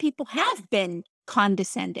some people have been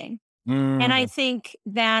condescending. And I Mm, think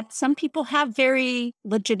that some people have very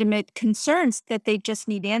legitimate concerns that they just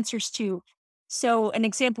need answers to. So, an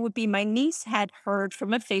example would be my niece had heard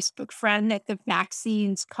from a Facebook friend that the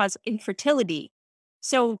vaccines cause infertility.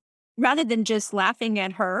 So, rather than just laughing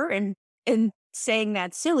at her and saying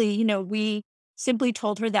that's silly, we simply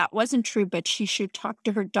told her that wasn't true, but she should talk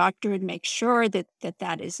to her doctor and make sure that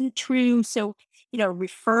isn't true. So,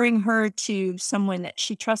 referring her to someone that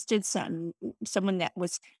she trusted, someone that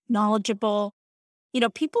was knowledgeable.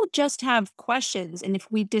 People just have questions. And if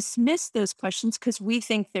we dismiss those questions because we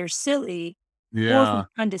think they're silly, or if we yeah.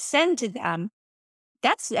 condescend to them,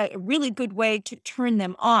 that's a really good way to turn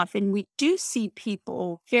them off. And we do see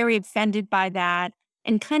people very offended by that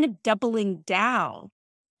and kind of doubling down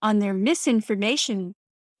on their misinformation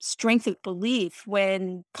strength of belief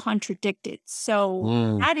when contradicted. So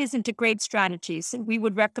Mm, that isn't a great strategy. So we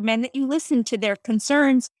would recommend that you listen to their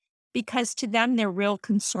concerns because to them they're real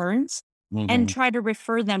concerns and mhm, try to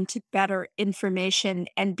refer them to better information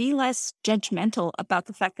and be less judgmental about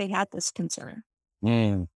the fact they had this concern.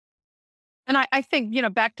 mm. And I think,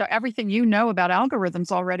 back to everything about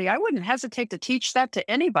algorithms already, I wouldn't hesitate to teach that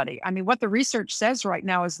to anybody. I mean, what the research says right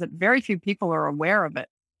now is that very few people are aware of it.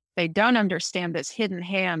 They don't understand this hidden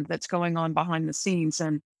hand that's going on behind the scenes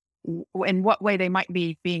and in what way they might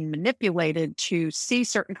be being manipulated to see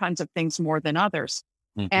certain kinds of things more than others.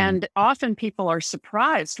 Mhm. And often people are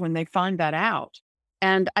surprised when they find that out.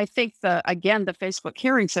 And I think the Facebook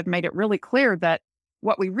hearings have made it really clear that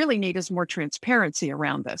what we really need is more transparency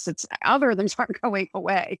around this. It's algorithms aren't going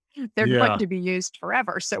away. They're going Yeah. to be used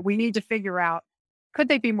forever. So we need to figure out, could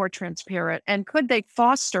they be more transparent and could they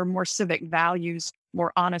foster more civic values,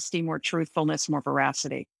 more honesty, more truthfulness, more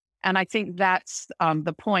veracity? And I think that's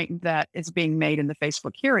the point that is being made in the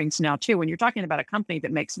Facebook hearings now, too. When you're talking about a company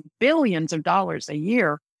that makes billions of dollars a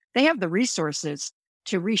year, they have the resources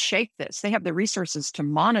to reshape this. They have the resources to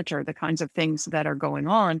monitor the kinds of things that are going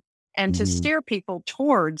on and to Mhm, steer people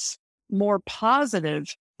towards more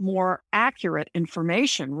positive, more accurate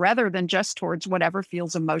information rather than just towards whatever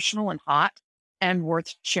feels emotional and hot and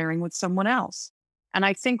worth sharing with someone else. And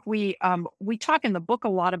I think we talk in the book a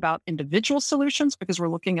lot about individual solutions because we're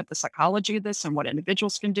looking at the psychology of this and what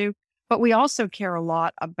individuals can do. But we also care a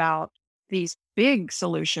lot about these big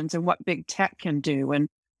solutions and what big tech can do. And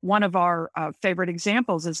one of our favorite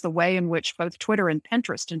examples is the way in which both Twitter and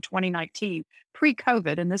Pinterest in 2019,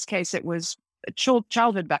 pre-COVID, in this case, it was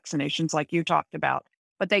childhood vaccinations, like you talked about.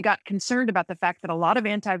 But they got concerned about the fact that a lot of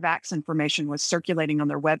anti-vax information was circulating on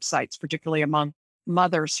their websites, particularly among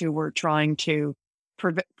mothers who were trying to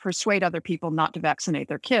persuade other people not to vaccinate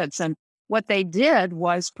their kids. And what they did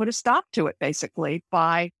was put a stop to it, basically,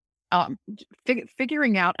 by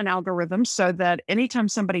figuring out an algorithm so that anytime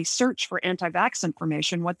somebody searched for anti-vax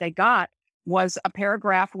information, what they got was a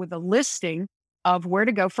paragraph with a listing of where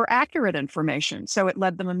to go for accurate information. So it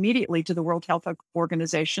led them immediately to the World Health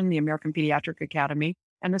Organization, the American Pediatric Academy,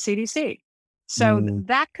 and the CDC. So mm.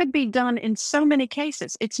 that could be done in so many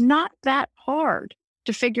cases. It's not that hard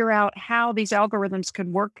to figure out how these algorithms could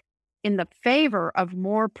work in the favor of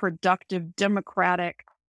more productive, democratic,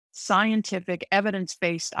 scientific, evidence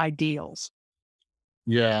based ideals.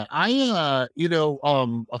 Yeah, a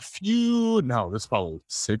few, no, this is probably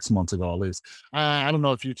 6 months ago at least. I don't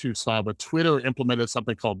know if you two saw, but Twitter implemented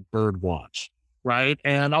something called Birdwatch, right?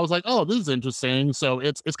 And I was like, oh, this is interesting. So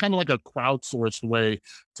it's kind of like a crowdsourced way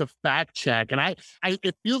to fact check. And I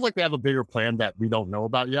it feels like they have a bigger plan that we don't know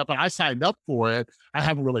about yet. But I signed up for it. I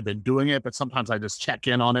haven't really been doing it, but sometimes I just check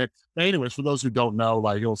in on it. But anyways, for those who don't know,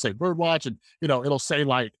 like it'll say Birdwatch, and it'll say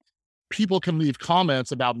like people can leave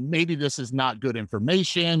comments about maybe this is not good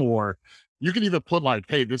information, or you can even put like,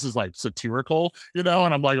 hey, this is like satirical, and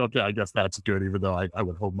I'm like, okay, I guess that's good, even though I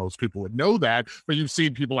would hope most people would know that. But you've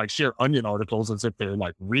seen people like share onion articles as if they're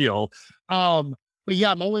like real. But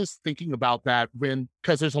yeah, I'm always thinking about that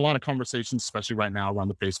because there's a lot of conversations, especially right now around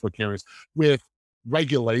the Facebook areas with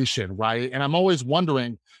regulation, right? And I'm always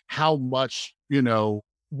wondering how much,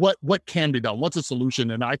 what can be done? What's a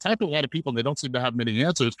solution? And I talk to a lot of people and they don't seem to have many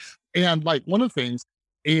answers. And like one of the things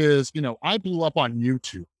is, I blew up on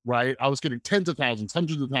YouTube, right? I was getting tens of thousands,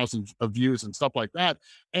 hundreds of thousands of views and stuff like that.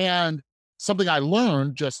 And something I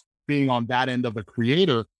learned just being on that end of a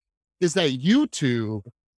creator is that YouTube,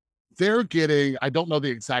 they're getting, I don't know the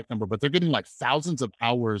exact number, but they're getting like thousands of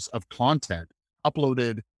hours of content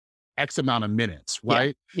uploaded X amount of minutes, Yeah.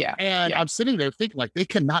 right? Yeah. And Yeah. I'm sitting there thinking like they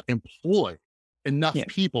cannot employ enough Yeah.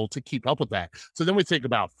 people to keep up with that. So then we think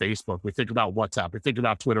about Facebook, we think about WhatsApp, we think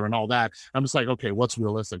about Twitter and all that. I'm just like, okay, what's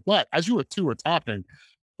realistic? But as you two were talking,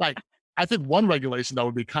 like I think one regulation that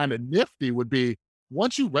would be kind of nifty would be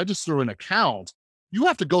once you register an account, you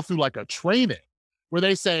have to go through like a training where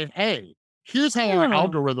they say, hey, here's how our Oh.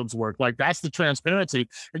 algorithms work. Like that's the transparency.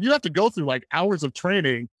 And you have to go through like hours of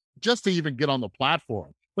training just to even get on the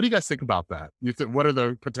platform. What do you guys think about that? You think what are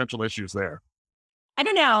the potential issues there? I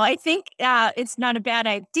don't know. I think it's not a bad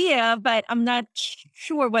idea, but I'm not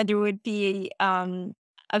sure whether it would be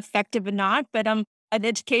effective or not. But I'm an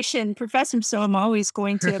education professor, so I'm always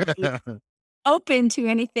going to be open to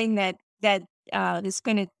anything that is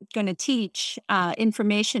going to teach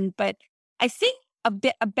information. But I think a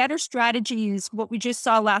better strategy is what we just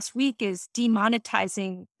saw last week is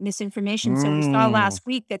demonetizing misinformation. So we saw Mm, last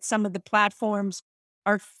week that some of the platforms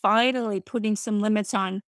are finally putting some limits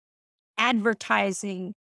on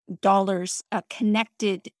advertising dollars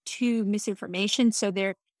connected to misinformation. So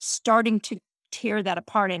they're starting to tear that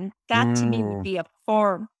apart. And that to me would mm, be a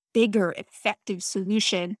far bigger, effective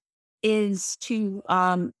solution is to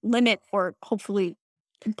limit or hopefully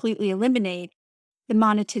completely eliminate the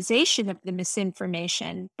monetization of the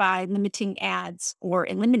misinformation by limiting ads or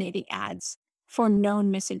eliminating ads for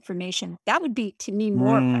known misinformation. That would be to me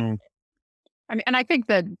more effective. mm. I mean, and I think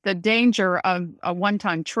that the danger of a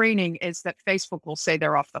one-time training is that Facebook will say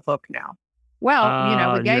they're off the hook now. Well,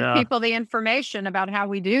 we gave Yeah. people the information about how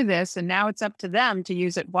we do this, and now it's up to them to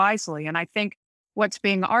use it wisely. And I think what's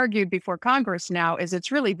being argued before Congress now is it's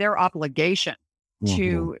really their obligation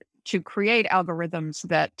Mhm. to create algorithms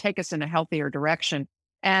that take us in a healthier direction.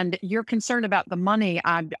 And you're concerned about the money.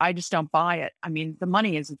 I just don't buy it. I mean, the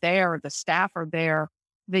money is there, the staff are there.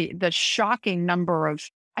 The shocking number of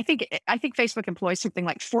I think Facebook employs something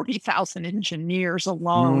like 40,000 engineers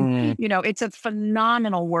alone. Mm. It's a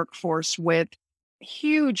phenomenal workforce with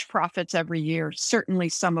huge profits every year, certainly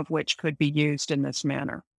some of which could be used in this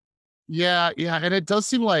manner. Yeah, yeah, and it does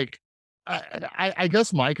seem like I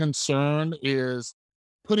guess my concern is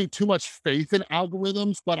putting too much faith in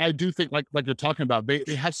algorithms, but I do think like you're talking about, they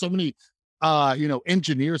have so many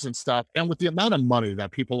engineers and stuff. And with the amount of money that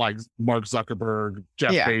people like Mark Zuckerberg,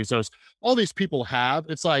 Jeff Yeah. Bezos, all these people have,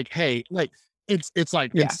 it's like, hey, like it's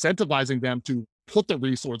like Yeah. incentivizing them to put the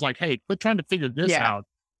resource, like, hey, quit trying to figure this Yeah. out,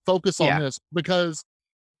 focus on Yeah. this. Because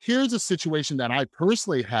here's a situation that I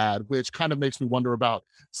personally had, which kind of makes me wonder about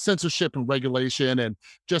censorship and regulation and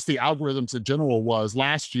just the algorithms in general. Was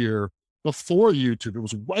last year before YouTube, it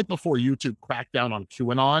was right before YouTube cracked down on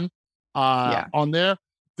QAnon Yeah. on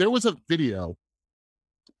there was a video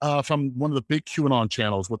from one of the big QAnon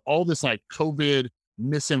channels with all this like COVID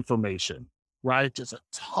misinformation, right? Just a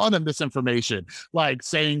ton of misinformation, like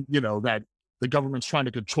saying, that the government's trying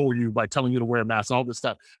to control you by telling you to wear a mask, all this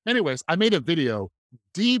stuff. Anyways, I made a video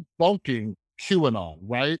debunking QAnon,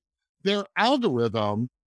 right? Their algorithm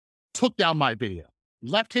took down my video,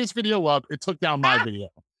 left his video up, it took down my Ah, video.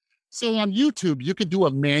 So on YouTube, you can do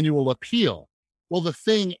a manual appeal. Well, the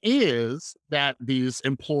thing is that these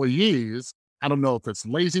employees, I don't know if it's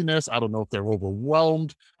laziness, I don't know if they're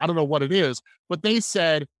overwhelmed, I don't know what it is, but they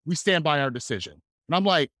said, we stand by our decision. And I'm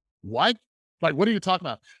like, what? Like, what are you talking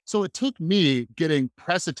about? So it took me getting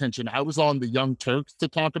press attention. I was on the Young Turks to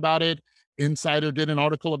talk about it. Insider did an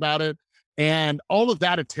article about it. And all of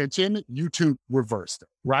that attention, YouTube reversed it,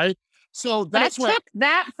 right? So But it that's what took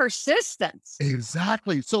that persistence.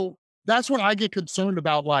 exactly. So that's when I get concerned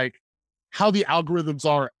about like how the algorithms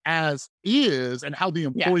are as is and how the Yeah.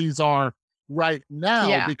 employees are right now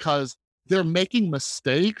Yeah. because they're making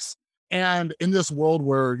mistakes. And in this world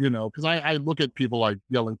where, because I look at people like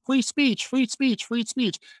yelling free speech, free speech, free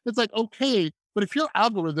speech. It's like, okay, but if your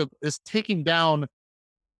algorithm is taking down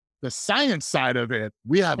the science side of it,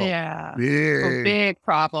 we have a Yeah. A big, big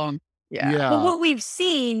problem. Yeah. Well, yeah. what we've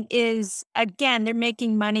seen is, again, they're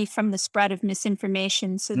making money from the spread of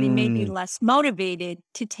misinformation. So they may be Mm, less motivated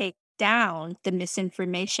to take down the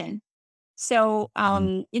misinformation. So,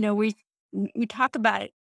 mhm, we talk about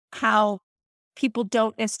how people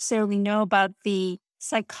don't necessarily know about the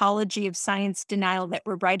psychology of science denial that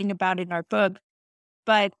we're writing about in our book,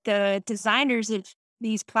 but the designers of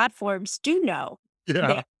these platforms do know. yeah.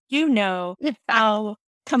 They do know Yeah. how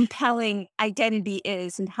compelling identity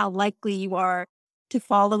is and how likely you are to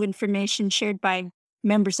follow information shared by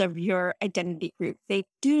members of your identity group. They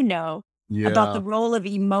do know about Yeah. the role of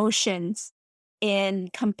emotions in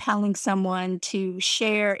compelling someone to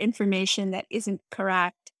share information that isn't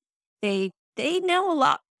correct. They know a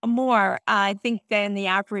lot more, I think, than the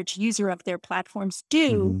average user of their platforms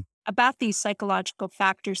do Mhm. about these psychological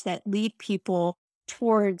factors that lead people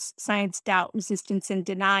towards science doubt, resistance, and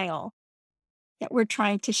denial that we're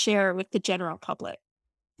trying to share with the general public.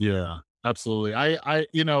 Yeah, absolutely.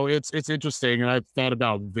 It's interesting, and I've thought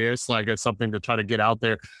about this like as something to try to get out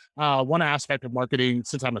there. One aspect of marketing,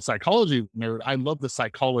 since I'm a psychology nerd, I love the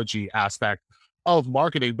psychology aspect of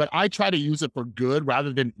marketing, but I try to use it for good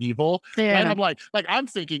rather than evil. Right? Yeah. I'm like I'm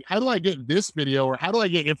thinking, how do I get this video or how do I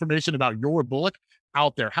get information about your book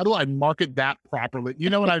out there? How do I market that properly? You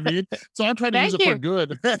know what I mean? So I'm trying to use Thank it for you.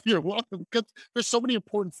 good. You're welcome. Because there's so many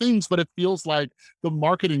important things, but it feels like the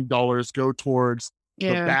marketing dollars go towards the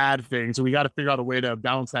Yeah. bad things, and we got to figure out a way to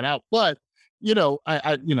balance that out. But at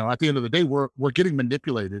the end of the day, we're getting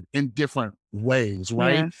manipulated in different ways,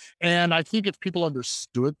 right? Yeah. And I think if people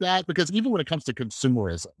understood that, because even when it comes to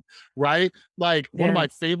consumerism, right? Like one of Yeah. my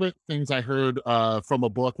favorite things I heard from a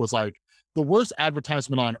book was like the worst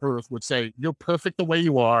advertisement on earth would say, "You're perfect the way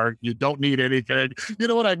you are. You don't need anything." You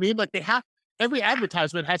know what I mean? Like they have every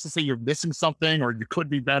advertisement has to say you're missing something or you could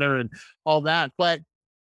be better and all that. But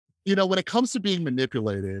when it comes to being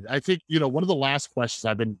manipulated, I think, one of the last questions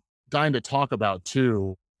I've been dying to talk about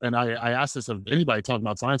too, and I ask this of anybody talking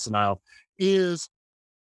about science denial, is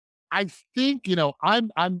I think,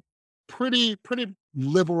 I'm pretty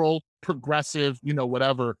liberal, progressive,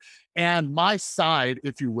 whatever. And my side,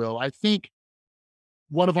 if you will, I think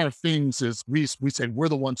one of our things is we say we're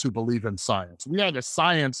the ones who believe in science. We are the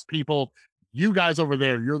science people. You guys over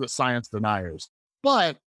there, you're the science deniers.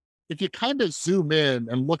 But if you kind of zoom in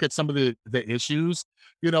and look at some of the issues,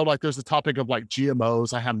 like there's the topic of like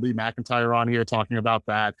GMOs. I had Lee McIntyre on here talking about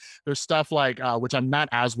that. There's stuff like which I'm not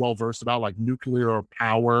as well versed about, like nuclear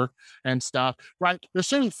power and stuff. Right? There's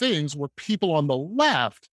certain things where people on the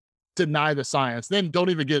left deny the science, then don't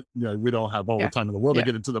even get, we don't have all the Yeah. time in the world to Yeah.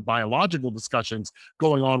 get into the biological discussions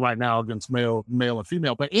going on right now against male and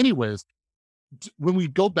female. But anyways, when we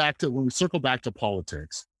circle back to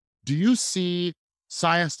politics, do you see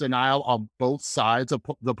science denial on both sides of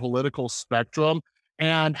the political spectrum?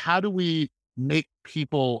 And how do we make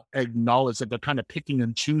people acknowledge that they're kind of picking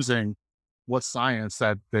and choosing what science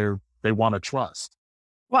that they want to trust?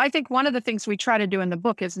 Well, I think one of the things we try to do in the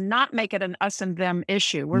book is not make it an us and them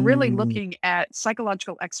issue. We're really Mm, looking at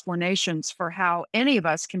psychological explanations for how any of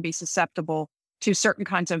us can be susceptible to certain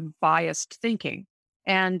kinds of biased thinking.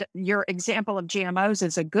 And your example of GMOs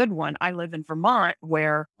is a good one. I live in Vermont,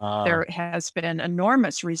 where uh, there has been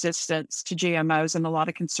enormous resistance to GMOs and a lot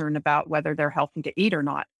of concern about whether they're healthy to eat or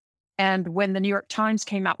not. And when the New York Times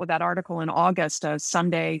came out with that article in August, a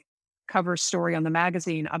Sunday cover story on the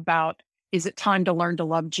magazine about, is it time to learn to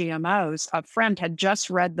love GMOs? A friend had just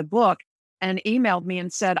read the book and emailed me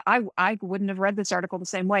and said, I wouldn't have read this article the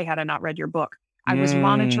same way had I not read your book. I was mm,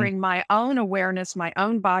 monitoring my own awareness, my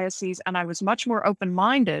own biases, and I was much more open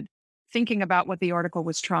minded thinking about what the article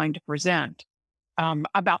was trying to present,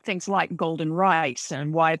 about things like golden rice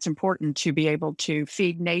and why it's important to be able to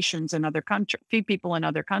feed nations and feed people in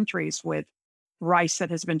other countries with rice that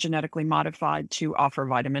has been genetically modified to offer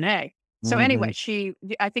vitamin A. So mhm, anyway,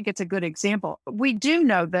 I think it's a good example. We do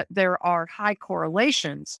know that there are high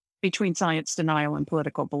correlations between science denial and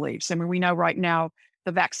political beliefs. I mean, we know right now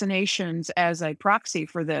the vaccinations as a proxy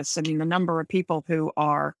for this. I mean, the number of people who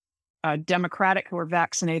are Democratic who are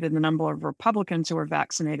vaccinated, the number of Republicans who are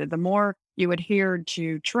vaccinated, the more you adhered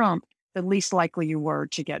to Trump, the least likely you were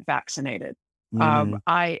to get vaccinated. Mm.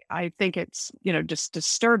 I think it's, just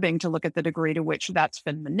disturbing to look at the degree to which that's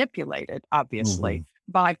been manipulated, obviously, Mhm.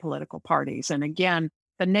 by political parties. And again,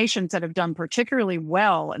 the nations that have done particularly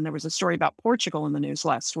well, and there was a story about Portugal in the news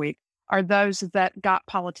last week, are those that got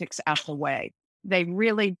politics out of the way. They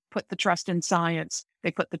really put the trust in science.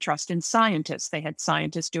 They put the trust in scientists. They had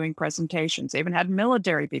scientists doing presentations. They even had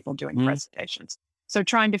military people doing Mm. presentations. So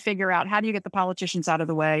trying to figure out, how do you get the politicians out of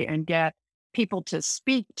the way and get people to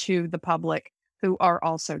speak to the public who are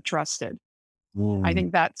also trusted? I Mm.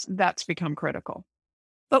 think that's become critical.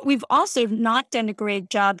 But we've also not done a great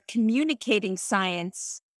job communicating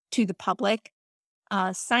science to the public.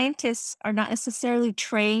 Scientists are not necessarily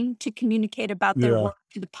trained to communicate about their Yeah. work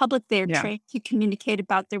to the public. They're Yeah. trained to communicate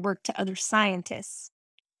about their work to other scientists.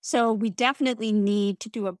 So we definitely need to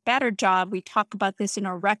do a better job. We talk about this in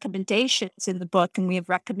our recommendations in the book, and we have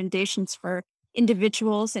recommendations for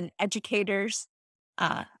individuals and educators,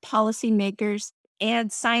 policymakers,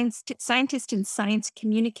 and scientists and science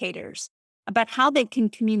communicators about how they can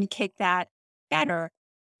communicate that better.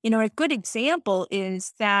 A good example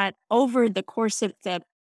is that over the course of the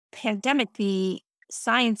pandemic, the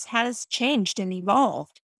science has changed and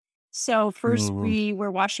evolved. So first Mhm. we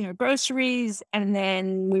were washing our groceries and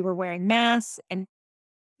then we were wearing masks, and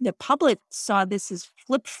the public saw this as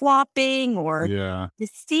flip-flopping or Yeah.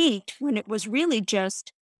 deceit when it was really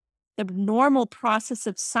just the normal process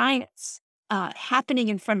of science happening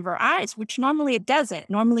in front of our eyes, which normally it doesn't.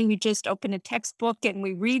 Normally we just open a textbook and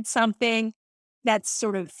we read something that's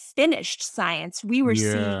sort of finished science. We were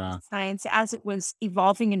seeing Yeah. science as it was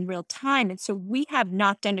evolving in real time. And so we have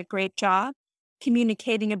not done a great job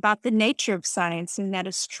communicating about the nature of science, and that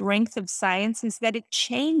a strength of science is that it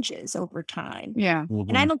changes over time. Yeah.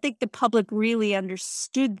 And I Mhm. don't think the public really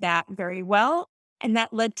understood that very well. And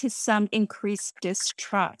that led to some increased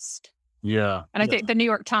distrust. Yeah. And I Yeah. think the New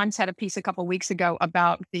York Times had a piece a couple weeks ago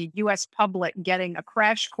about the US public getting a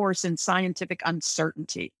crash course in scientific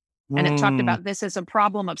uncertainty. And it talked Mm. about this as a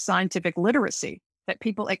problem of scientific literacy, that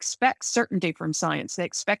people expect certainty from science. They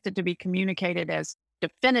expect it to be communicated as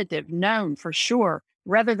definitive, known for sure,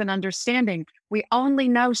 rather than understanding we only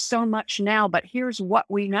know so much now, but here's what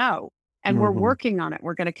we know. And we're Mhm. working on it.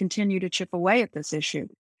 We're going to continue to chip away at this issue.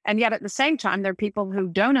 And yet at the same time, there are people who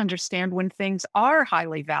don't understand when things are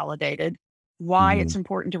highly validated, why it's Mhm.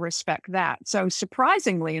 important to respect that. So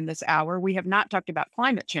surprisingly, in this hour, we have not talked about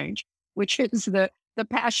climate change, which is the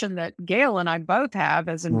passion that Gale and I both have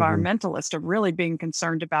as Mhm. environmentalists, of really being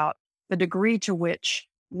concerned about the degree to which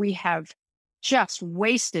we have just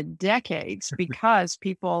wasted decades because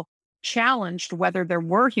people challenged whether there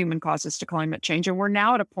were human causes to climate change. And we're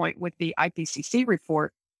now at a point with the IPCC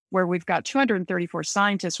report where we've got 234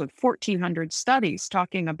 scientists with 1,400 studies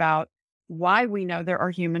talking about why we know there are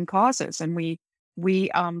human causes. And we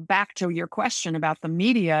back to your question about the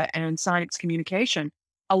media and science communication,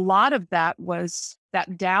 a lot of that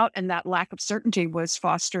doubt and that lack of certainty was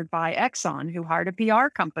fostered by Exxon, who hired a PR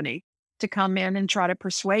company to come in and try to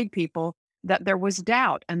persuade people that there was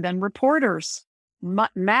doubt. And then reporters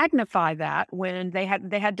magnify that when they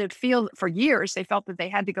had to feel, for years they felt that they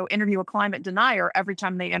had to go interview a climate denier every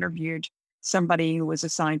time they interviewed somebody who was a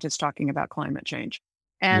scientist talking about climate change.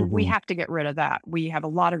 And we Mhm. have to get rid of that. We have a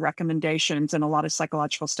lot of recommendations and a lot of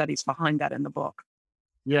psychological studies behind that in the book.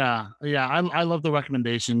 Yeah, yeah, I love the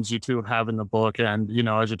recommendations you two have in the book, and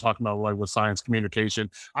as you're talking about like with science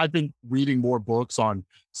communication, I've been reading more books on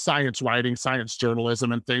science writing, science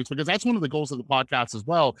journalism, and things because that's one of the goals of the podcast as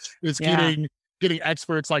well is Yeah. getting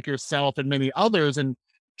experts like yourself and many others and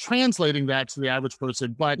translating that to the average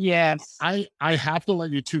person. But Yes. I have to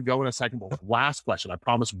let you two go in a second. But last question, I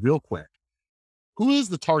promise, real quick: who is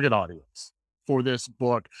the target audience for this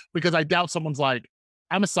book? Because I doubt someone's like,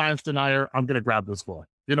 I'm a science denier. I'm going to grab this book.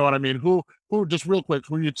 You know what I mean? Who? Just real quick,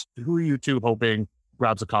 who are you two hoping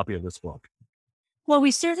grabs a copy of this book? Well,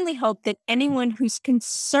 we certainly hope that anyone who's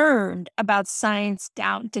concerned about science,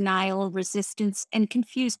 doubt, denial, resistance, and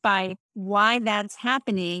confused by why that's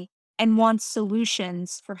happening and wants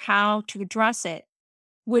solutions for how to address it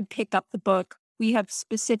would pick up the book. We have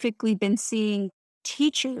specifically been seeing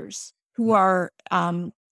teachers who are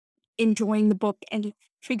enjoying the book and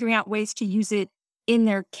figuring out ways to use it in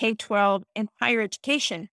their K 12 and higher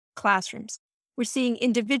education classrooms. We're seeing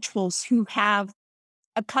individuals who have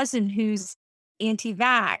a cousin who's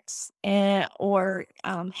anti-vax or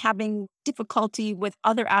having difficulty with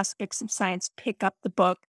other aspects of science pick up the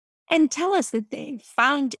book and tell us that they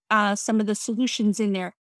found some of the solutions in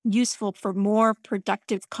there useful for more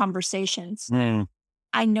productive conversations. Mm.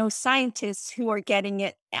 I know scientists who are getting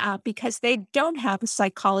it because they don't have a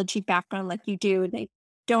psychology background like you do. They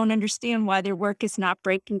don't understand why their work is not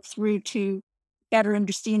breaking through to better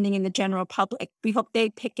understanding in the general public. We hope they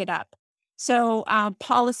pick it up. So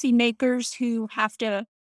policymakers who have to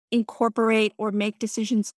incorporate or make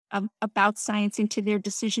decisions about science into their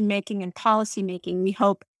decision making and policy making, we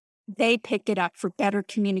hope they pick it up for better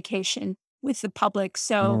communication with the public.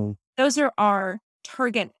 So those are our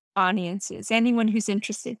target audiences, anyone who's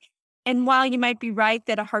interested. And while you might be right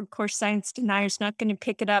that a hardcore science denier is not going to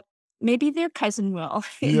pick it up, maybe their cousin will.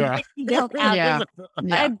 Yeah. They'll have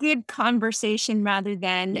Yeah. a good conversation rather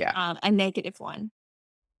than a negative one.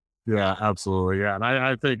 Yeah, absolutely. Yeah. And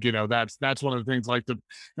I think, that's one of the things, like,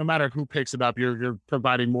 no matter who picks it up, you're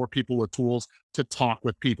providing more people with tools to talk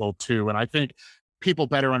with people too. And I think people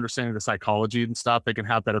better understanding the psychology and stuff, they can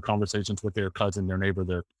have better conversations with their cousin, their neighbor,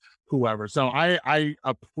 their whoever. So I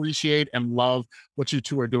appreciate and love what you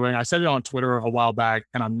two are doing. I said it on Twitter a while back,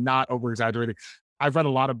 and I'm not over exaggerating. I've read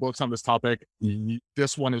a lot of books on this topic.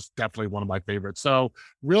 This one is definitely one of my favorites. So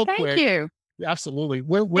real Thank quick, you. absolutely.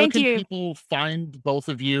 Where Thank can you. people find both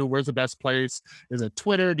of you? Where's the best place? Is it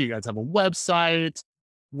Twitter? Do you guys have a website?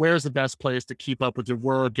 Where's the best place to keep up with your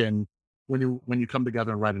work and when you come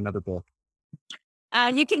together and write another book?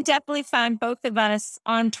 You can definitely find both of us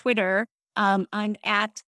on Twitter. I'm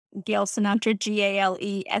at Gale Sinatra,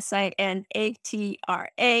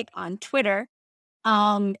 GaleSinatra on Twitter.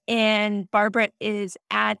 And Barbara is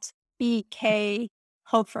at BK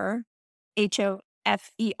Hofer, Hofer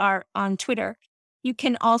on Twitter. You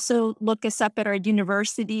can also look us up at our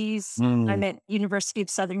universities. I'm at University of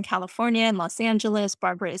Southern California in Los Angeles.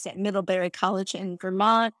 Barbara is at Middlebury College in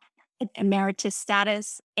Vermont at emeritus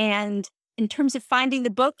status. And in terms of finding the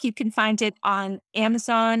book, you can find it on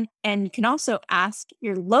Amazon, and you can also ask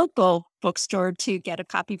your local bookstore to get a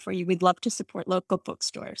copy for you. We'd love to support local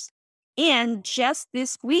bookstores. And just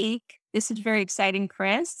this week, this is very exciting,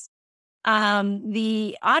 Chris,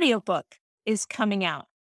 the audiobook is coming out.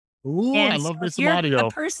 Ooh, And I love so this if you're audio.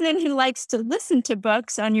 a person who likes to listen to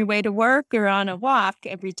books on your way to work or on a walk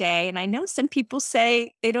every day, and I know some people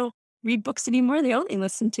say they don't read books anymore, they only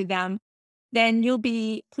listen to them, then you'll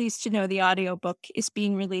be pleased to know the audiobook is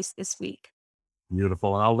being released this week.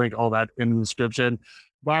 Beautiful. And I'll link all that in the description.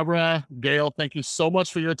 Barbara, Gale, thank you so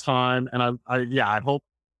much for your time. And I hope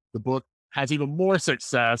the book has even more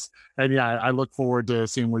success. And I look forward to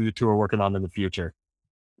seeing what you two are working on in the future.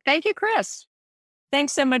 Thank you, Chris.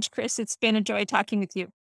 Thanks so much, Chris. It's been a joy talking with you.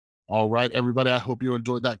 All right, everybody. I hope you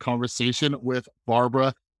enjoyed that conversation with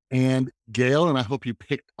Barbara and Gale, and I hope you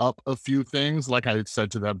picked up a few things. Like I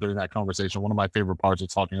said to them during that conversation, one of my favorite parts is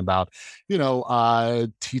talking about,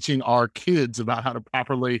 teaching our kids about how to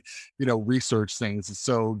properly, research things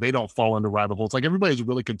so they don't fall into rabbit holes. Like, everybody's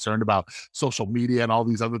really concerned about social media and all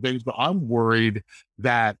these other things, but I'm worried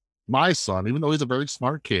that my son, even though he's a very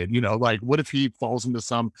smart kid, like, what if he falls into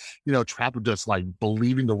some, trap of just like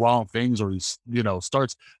believing the wrong things, or he's,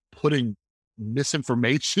 starts putting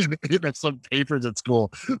misinformation in some papers at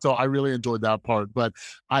school. So I really enjoyed that part. But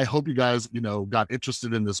I hope you guys, got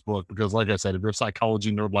interested in this book, because like I said, if you're a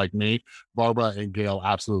psychology nerd like me, Barbara and Gale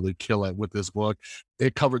absolutely kill it with this book.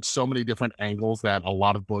 It covered so many different angles that a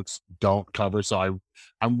lot of books don't cover. So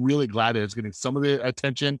I'm really glad it's getting some of the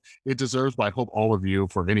attention it deserves. But I hope all of you,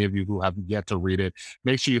 for any of you who haven't yet to read it,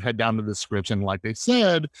 make sure you head down to the description. Like they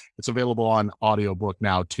said, it's available on audiobook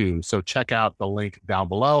now too. So check out the link down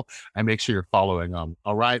below and make sure you're following them.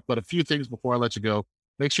 All right. But a few things before I let you go.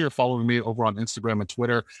 Make sure you're following me over on Instagram and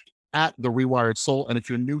Twitter at The Rewired Soul. And if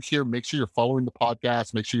you're new here, make sure you're following the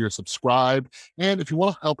podcast. Make sure you're subscribed. And if you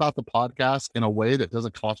want to help out the podcast in a way that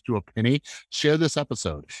doesn't cost you a penny, share this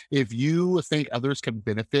episode. If you think others can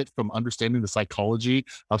benefit from understanding the psychology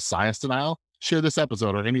of science denial, share this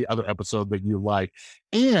episode or any other episode that you like.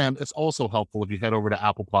 And it's also helpful if you head over to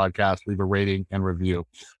Apple Podcasts, leave a rating and review.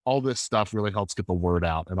 All this stuff really helps get the word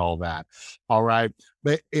out and all that. All right.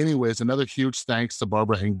 But anyways, another huge thanks to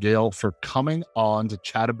Barbara and Gale for coming on to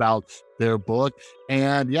chat about their book.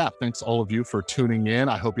 And thanks all of you for tuning in.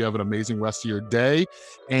 I hope you have an amazing rest of your day.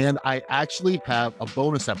 And I actually have a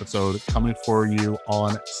bonus episode coming for you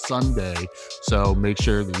on Sunday. So make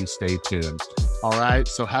sure that you stay tuned. All right.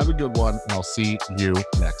 So have a good one, and I'll see you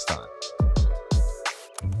next time.